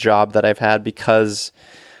job that I've had, because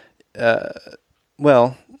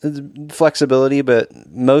flexibility, but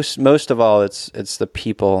most of all, it's the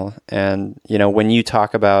people. And when you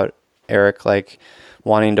talk about, Eric, like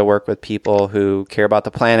wanting to work with people who care about the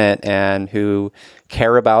planet and who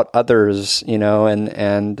care about others,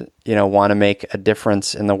 and want to make a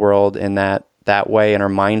difference in the world in that way, and are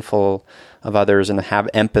mindful of others and have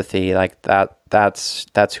empathy, like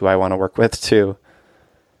that's who I want to work with too.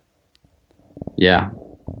 Yeah,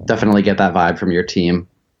 definitely get that vibe from your team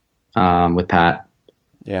with Pat.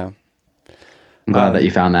 Yeah. I'm glad that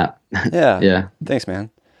you found that. Yeah. Yeah. Thanks,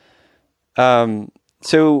 man.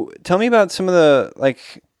 So tell me about some of the,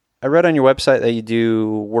 like, I read on your website that you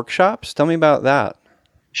do workshops. Tell me about that.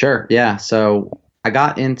 Sure. Yeah. So I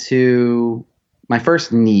got into my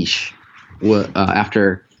first niche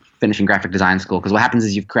after finishing graphic design school, because what happens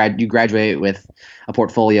is you graduate with a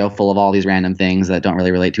portfolio full of all these random things that don't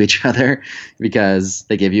really relate to each other, because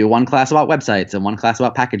they give you one class about websites and one class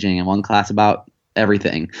about packaging and one class about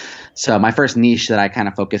everything. So my first niche that I kind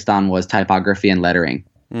of focused on was typography and lettering.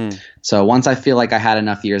 So once I feel like I had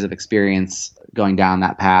enough years of experience going down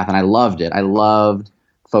that path, and I loved it. I loved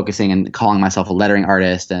focusing and calling myself a lettering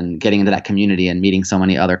artist and getting into that community and meeting so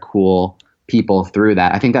many other cool people through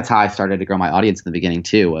that. I think that's how I started to grow my audience in the beginning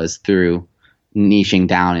too, was through niching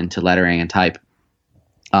down into lettering and type.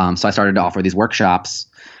 So I started to offer these workshops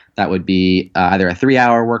that would be either a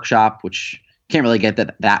 3-hour workshop, which can't really get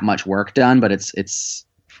that much work done, but it's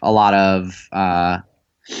a lot of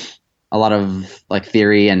like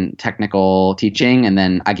theory and technical teaching, and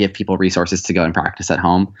then I give people resources to go and practice at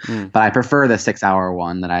home. But I prefer the 6-hour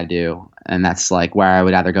one that I do, and that's like where I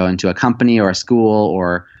would either go into a company or a school,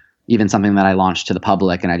 or even something that I launched to the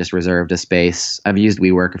public and I just reserved a space. I've used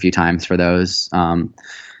WeWork a few times for those.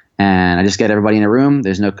 And I just get everybody in a room.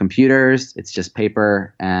 There's no computers. It's just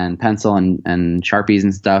paper and pencil and Sharpies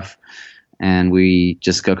and stuff. And we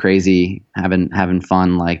just go crazy having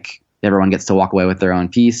fun, like everyone gets to walk away with their own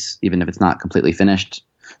piece, even if it's not completely finished.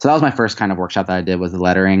 So that was my first kind of workshop that I did, was the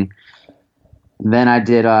lettering. Then I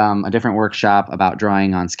did a different workshop about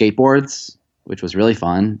drawing on skateboards, which was really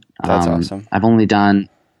fun. That's awesome. I've only done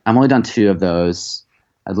 2 of those.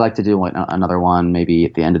 I'd like to do another one maybe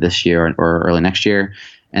at the end of this year or early next year.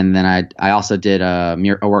 And then I also did a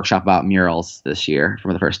workshop about murals this year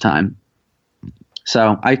for the first time.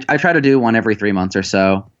 So I try to do one every 3 months or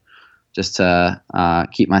so, just to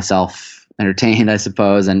keep myself entertained, I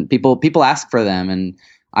suppose. And people ask for them, and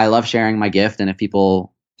I love sharing my gift. And if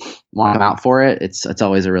people want to come out for it, it's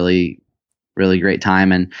always a really, really great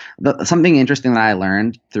time. And something interesting that I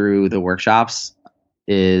learned through the workshops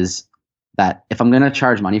is that if I'm going to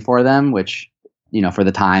charge money for them, which, for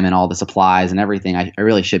the time and all the supplies and everything, I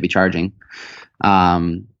really should be charging.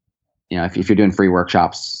 If you're doing free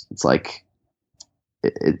workshops, it's like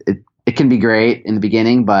it can be great in the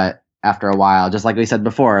beginning, but after a while, just like we said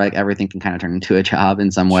before, like everything can kind of turn into a job in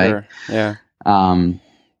some way. Sure. Yeah.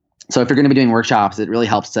 So if you're going to be doing workshops, it really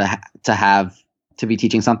helps to be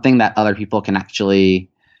teaching something that other people can actually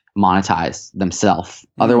monetize themselves.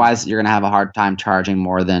 Mm-hmm. Otherwise, you're going to have a hard time charging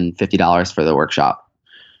more than $50 for the workshop.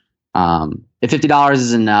 If $50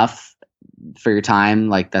 is enough for your time,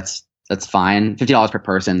 like that's fine. $50 per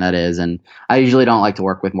person, that is. And I usually don't like to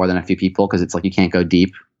work with more than a few people because it's like you can't go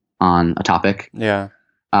deep on a topic. Yeah.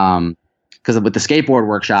 Because with the skateboard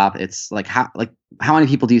workshop, it's like how many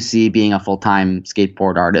people do you see being a full-time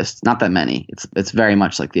skateboard artist? Not that many. It's very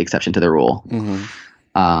much like the exception to the rule. Mm-hmm.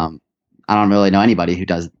 I don't really know anybody who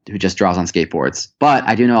just draws on skateboards, but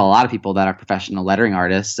I do know a lot of people that are professional lettering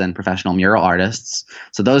artists and professional mural artists.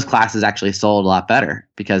 So those classes actually sold a lot better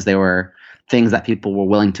because they were things that people were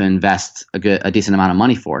willing to invest a decent amount of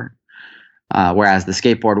money for. Whereas the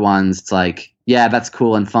skateboard ones, it's like, yeah, that's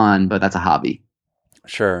cool and fun, but that's a hobby.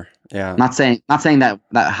 Sure. Yeah. Not saying that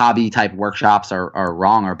hobby type workshops are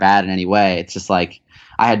wrong or bad in any way. It's just like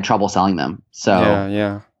I had trouble selling them. So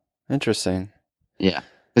yeah. Interesting. Yeah.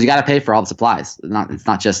 Because you got to pay for all the supplies. It's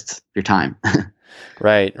not just your time.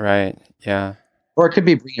 Right. Yeah. Or it could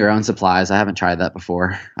be bring your own supplies. I haven't tried that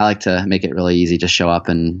before. I like to make it really easy. Just show up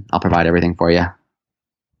and I'll provide everything for you.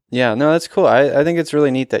 Yeah, no, that's cool. I think it's really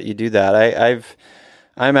neat that you do that.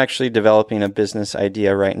 I'm actually developing a business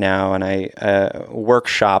idea right now, and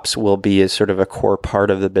workshops will be sort of a core part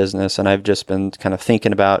of the business. And I've just been kind of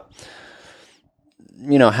thinking about,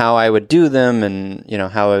 how I would do them and,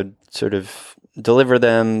 how I would sort of deliver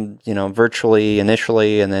them, virtually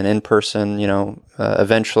initially and then in person,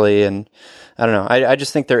 eventually. And I don't know. I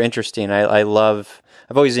just think they're interesting. I've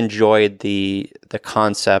always enjoyed the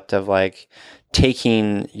concept of like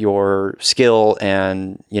taking your skill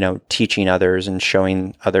and, teaching others and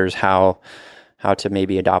showing others how to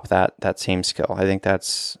maybe adopt that same skill. I think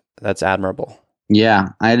that's admirable. Yeah.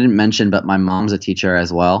 I didn't mention, but my mom's a teacher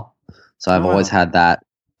as well. So I've always had that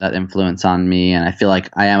influence on me. And I feel like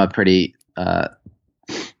I am a pretty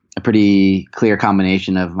clear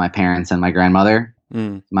combination of my parents and my grandmother.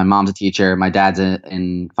 My mom's a teacher, my dad's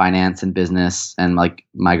in finance and business, and like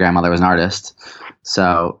my grandmother was an artist.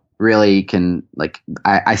 So really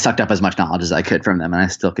I sucked up as much knowledge as I could from them, and I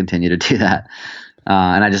still continue to do that.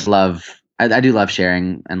 And I just I do love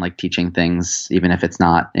sharing and like teaching things, even if it's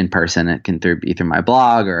not in person. It can be through my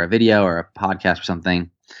blog or a video or a podcast or something.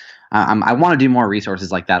 I want to do more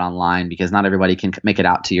resources like that online because not everybody can make it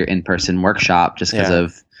out to your in-person workshop just because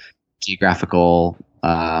of geographical,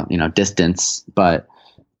 distance. But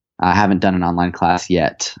I haven't done an online class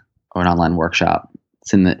yet or an online workshop.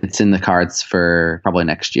 It's in the cards for probably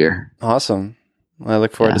next year. Awesome. Well, I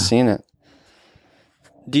look forward to seeing it.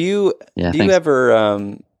 Do you ever,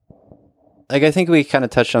 I think we kind of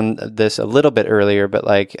touched on this a little bit earlier, but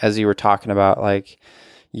like, as you were talking about like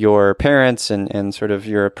your parents and sort of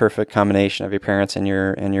you're a perfect combination of your parents and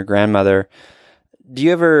your grandmother, do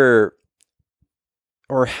you ever,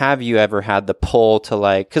 or have you ever had the pull to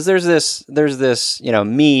like, because there's this,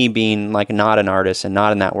 me being like not an artist and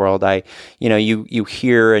not in that world, you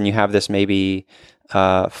hear and you have this maybe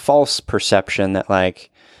false perception that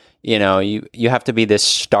like, you have to be this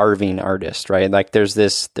starving artist, right? Like there's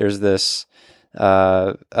this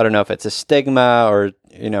I don't know if it's a stigma or,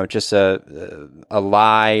 just a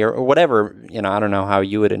lie or whatever, I don't know how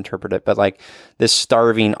you would interpret it, but like this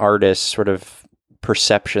starving artist sort of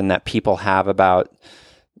perception that people have about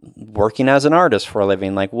working as an artist for a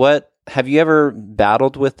living. Like what, have you ever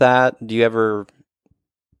battled with that? Do you ever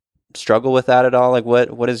struggle with that at all? Like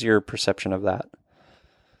what is your perception of that?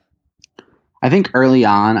 I think early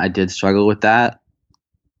on I did struggle with that,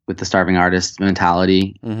 with the starving artist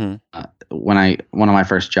mentality. Mm-hmm. One of my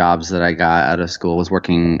first jobs that I got out of school was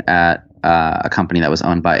working at a company that was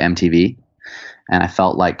owned by MTV. And I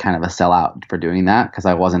felt like kind of a sellout for doing that because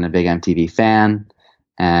I wasn't a big MTV fan.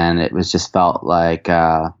 And it was just felt like,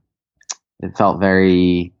 it felt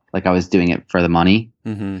very like I was doing it for the money.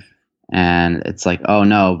 Mm-hmm. And it's like, oh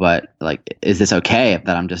no, but like, is this okay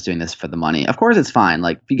that I'm just doing this for the money? Of course it's fine.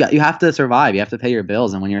 Like you have to survive. You have to pay your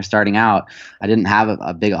bills. And when you're starting out, I didn't have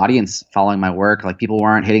a big audience following my work. Like people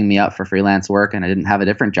weren't hitting me up for freelance work and I didn't have a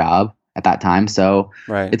different job at that time. So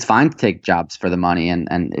Right. it's fine to take jobs for the money. And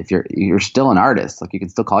if you're still an artist, like you can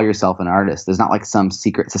still call yourself an artist. There's not like some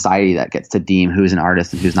secret society that gets to deem who's an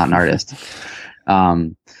artist and who's not an artist.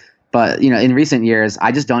 But in recent years,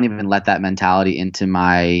 I just don't even let that mentality into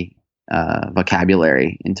my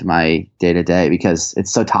vocabulary, into my day to day, because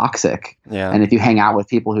it's so toxic. Yeah. And if you hang out with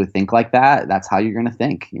people who think like that, that's how you're going to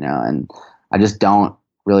think, and I just don't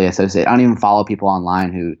really associate. I don't even follow people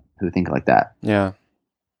online who think like that. Yeah.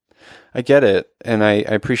 I get it. And I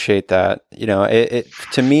appreciate that. It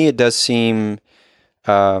to me, it does seem,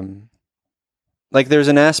 like there's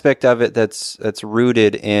an aspect of it that's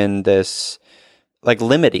rooted in this, like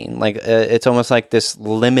limiting, like it's almost like this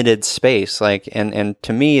limited space, like, and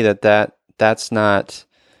to me that's not,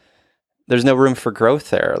 there's no room for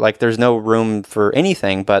growth there. Like there's no room for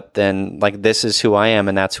anything, but then like, this is who I am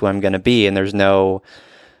and that's who I'm going to be. And there's no,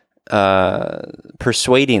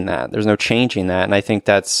 persuading that, there's no changing that. And I think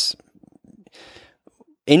that's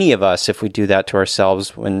any of us, if we do that to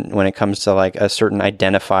ourselves, when it comes to like a certain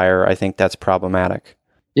identifier, I think that's problematic.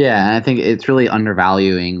 Yeah, and I think it's really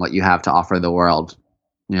undervaluing what you have to offer the world.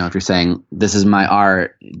 If you're saying this is my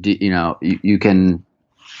art, you can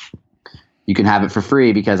have it for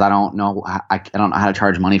free because I don't know how to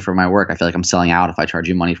charge money for my work. I feel like I'm selling out if I charge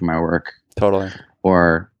you money for my work. Totally.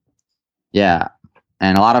 Or yeah,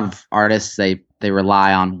 and a lot of artists they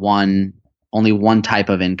rely on only one type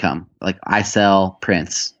of income. Like I sell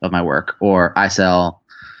prints of my work, or I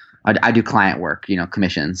do client work,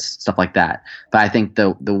 commissions, stuff like that. But I think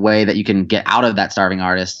the way that you can get out of that starving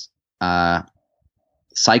artist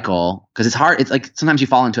cycle, because it's hard. It's like sometimes you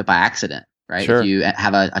fall into it by accident, right? Sure. If you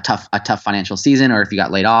have a tough financial season, or if you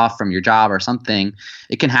got laid off from your job or something,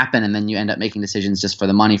 it can happen, and then you end up making decisions just for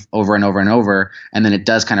the money over and over and over, and then it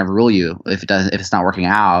does kind of rule you if it's not working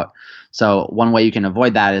out. So one way you can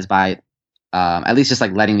avoid that is by at least just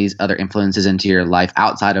like letting these other influences into your life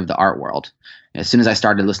outside of the art world. As soon as I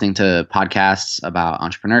started listening to podcasts about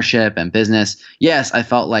entrepreneurship and business, yes, I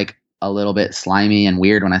felt like a little bit slimy and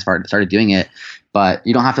weird when I started doing it. But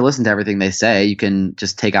you don't have to listen to everything they say. You can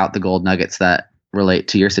just take out the gold nuggets that relate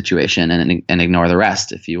to your situation and ignore the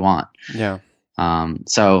rest if you want. Yeah.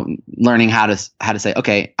 So learning how to say,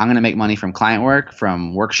 okay, I'm going to make money from client work,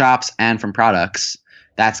 from workshops, and from products.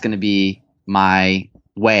 That's going to be my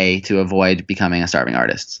way to avoid becoming a starving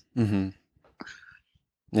artist. Mm-hmm.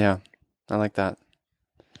 Yeah. I like that.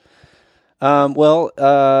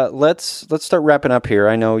 Let's start wrapping up here.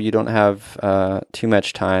 I know you don't have too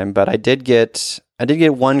much time, but I did get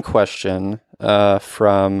one question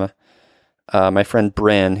from my friend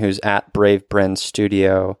Bryn, who's at Brave Bryn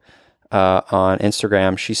Studio on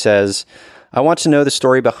Instagram. She says, "I want to know the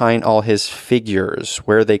story behind all his figures,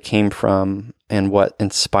 where they came from, and what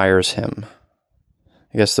inspires him."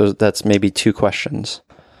 I guess that's maybe two questions.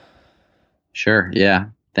 Sure. Yeah.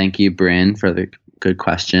 Thank you, Bryn, for the good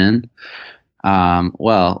question.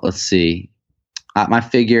 Well, let's see. My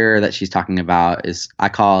figure that she's talking about is I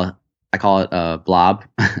call it a blob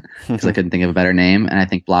because I couldn't think of a better name, and I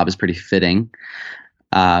think blob is pretty fitting.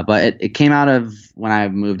 But it came out of when I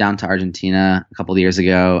moved down to Argentina a couple of years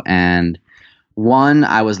ago, and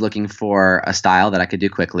I was looking for a style that I could do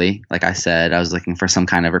quickly. Like I said, I was looking for some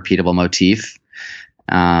kind of repeatable motif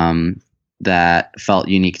that felt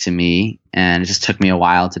unique to me, and it just took me a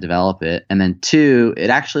while to develop it. And then two, it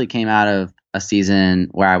actually came out of a season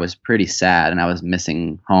where I was pretty sad and I was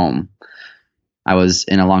missing home. I was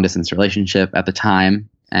in a long distance relationship at the time,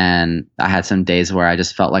 and I had some days where I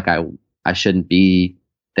just felt like I shouldn't be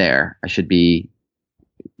there. I should be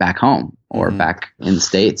back home or back in the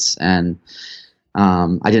States. And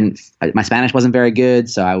my Spanish wasn't very good,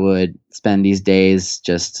 so I would spend these days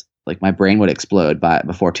just like my brain would explode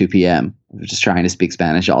before 2 p.m. I was just trying to speak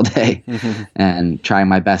Spanish all day and trying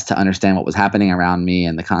my best to understand what was happening around me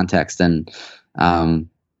and the context. And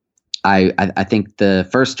I think the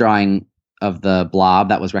first drawing of the blob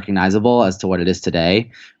that was recognizable as to what it is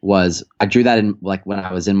today was I drew that in like when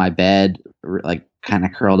I was in my bed, like kind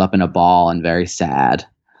of curled up in a ball and very sad,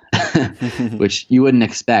 which you wouldn't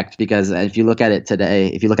expect, because if you look at it today,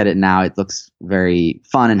 if you look at it now, it looks very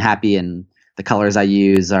fun and happy, and the colors I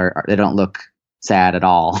use they don't look sad at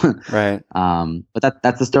all. Right. But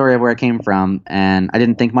that's the story of where it came from, and I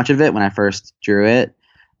didn't think much of it when I first drew it.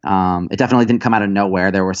 It definitely didn't come out of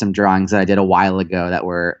nowhere. There were some drawings that I did a while ago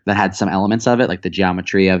that had some elements of it, like the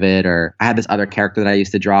geometry of it, or I had this other character that I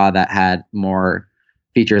used to draw that had more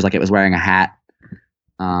features, like it was wearing a hat.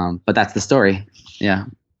 But that's the story. Yeah.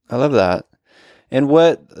 I love that. And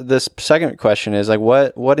what this second question is, like,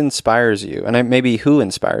 what inspires you, and maybe who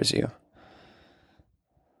inspires you?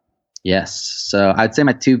 Yes. So I'd say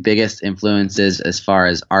my two biggest influences as far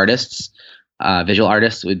as artists, visual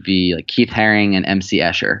artists, would be like Keith Haring and MC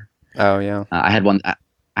Escher. Oh yeah. I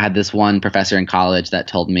had this one professor in college that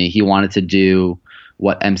told me he wanted to do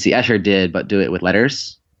what MC Escher did, but do it with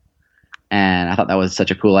letters. And I thought that was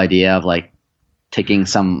such a cool idea of like taking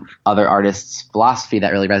some other artist's philosophy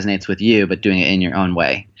that really resonates with you, but doing it in your own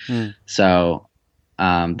way. So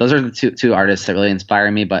those are the two artists that really inspire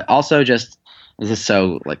me, but also just, this is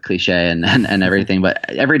so like cliche and everything, but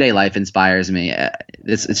everyday life inspires me.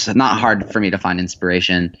 It's not hard for me to find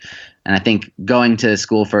inspiration. And I think going to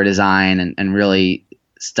school for design and really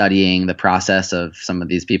studying the process of some of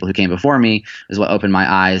these people who came before me is what opened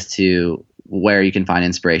my eyes to where you can find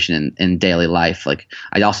inspiration in daily life. Like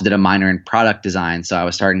I also did a minor in product design, so I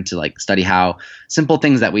was starting to like study how simple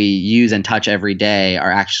things that we use and touch every day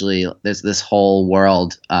are actually, there's this whole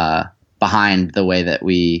world behind the way that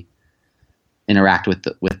we interact with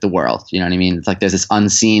the world. You know what I mean? It's like there's this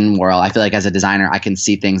unseen world. I feel like as a designer, I can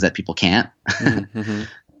see things that people can't. Mm-hmm.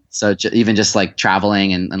 So even just like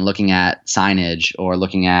traveling and looking at signage or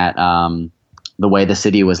looking at the way the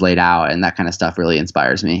city was laid out and that kind of stuff really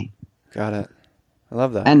inspires me. Got it. I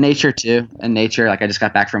love that. And nature too. And nature, like I just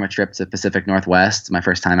got back from a trip to Pacific Northwest, my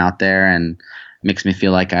first time out there, and it makes me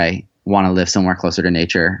feel like I want to live somewhere closer to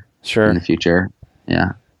nature in the future.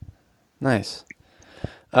 Yeah. Nice.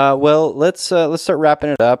 Well, let's start wrapping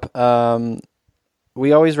it up.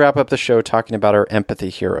 We always wrap up the show talking about our empathy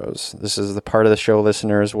heroes. This is the part of the show,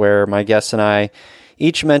 listeners, where my guests and I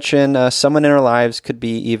each mention someone in our lives, could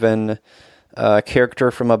be even a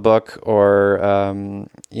character from a book or,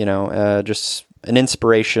 just an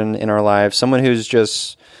inspiration in our lives, someone who's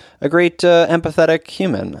just a great empathetic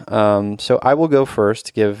human. So I will go first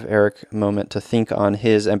to give Eric a moment to think on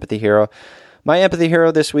his empathy hero. My empathy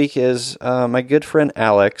hero this week is my good friend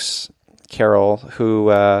Alex Carroll,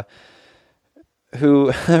 who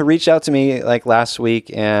reached out to me like last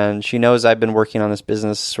week, and she knows I've been working on this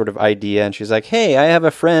business sort of idea, and she's like, "Hey, I have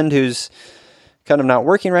a friend who's kind of not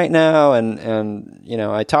working right now, and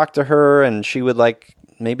I talked to her, and she would like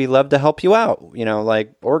maybe love to help you out,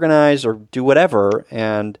 like organize or do whatever."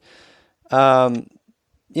 And the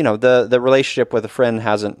relationship with a friend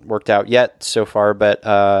hasn't worked out yet so far,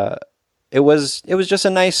 but it was just a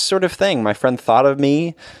nice sort of thing. My friend thought of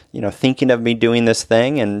me, thinking of me doing this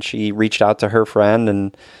thing, and she reached out to her friend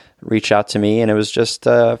and reached out to me, and it was just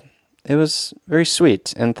it was very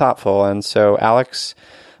sweet and thoughtful. And so Alex,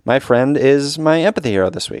 my friend, is my empathy hero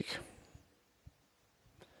this week.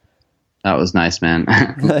 That was nice, man.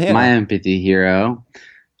 Yeah. My empathy hero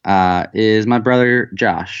is my brother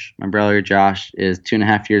Josh. My brother Josh is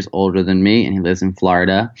 2.5 years older than me, and he lives in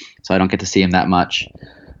Florida, so I don't get to see him that much.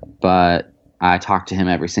 But I talk to him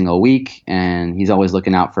every single week, and he's always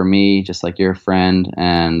looking out for me, just like your friend.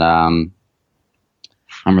 And I'm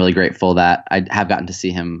really grateful that I have gotten to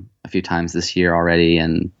see him a few times this year already,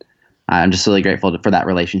 and I'm just really grateful for that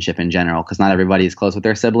relationship in general, because not everybody is close with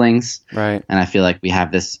their siblings. Right. And I feel like we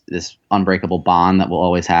have this unbreakable bond that we'll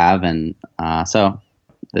always have. And so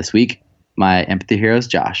this week, my empathy hero is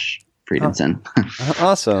Josh Friedenson.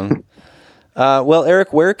 Awesome. Well,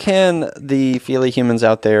 Eric, where can the Feely humans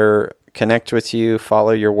out there connect with you,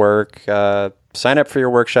 follow your work, sign up for your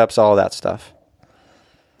workshops, all of that stuff?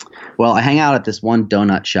 Well, I hang out at this one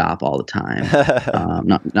donut shop all the time.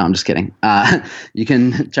 No, I'm just kidding. You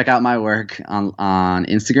can check out my work on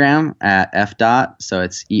Instagram at fdot. So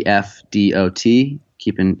it's EFDOT,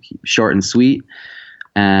 keeping short and sweet.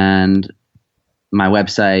 And my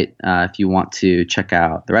website, if you want to check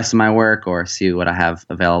out the rest of my work or see what I have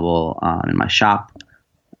available in my shop,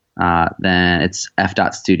 then it's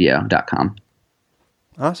f.studio.com.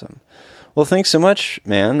 Awesome. Well, thanks so much,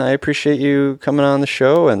 man. I appreciate you coming on the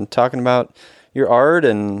show and talking about your art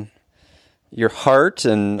and your heart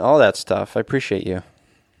and all that stuff. I appreciate you.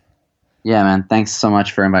 Yeah, man. Thanks so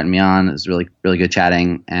much for inviting me on. It was really, really good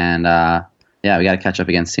chatting. And we got to catch up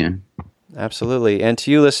again soon. Absolutely. And to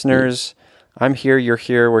you listeners, I'm here, you're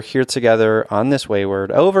here, we're here together on this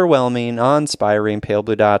wayward, overwhelming, awe-inspiring Pale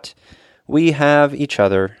Blue Dot. We have each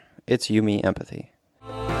other. It's you, me, empathy.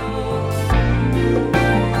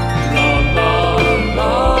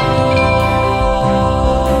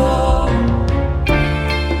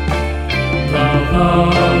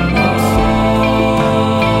 love.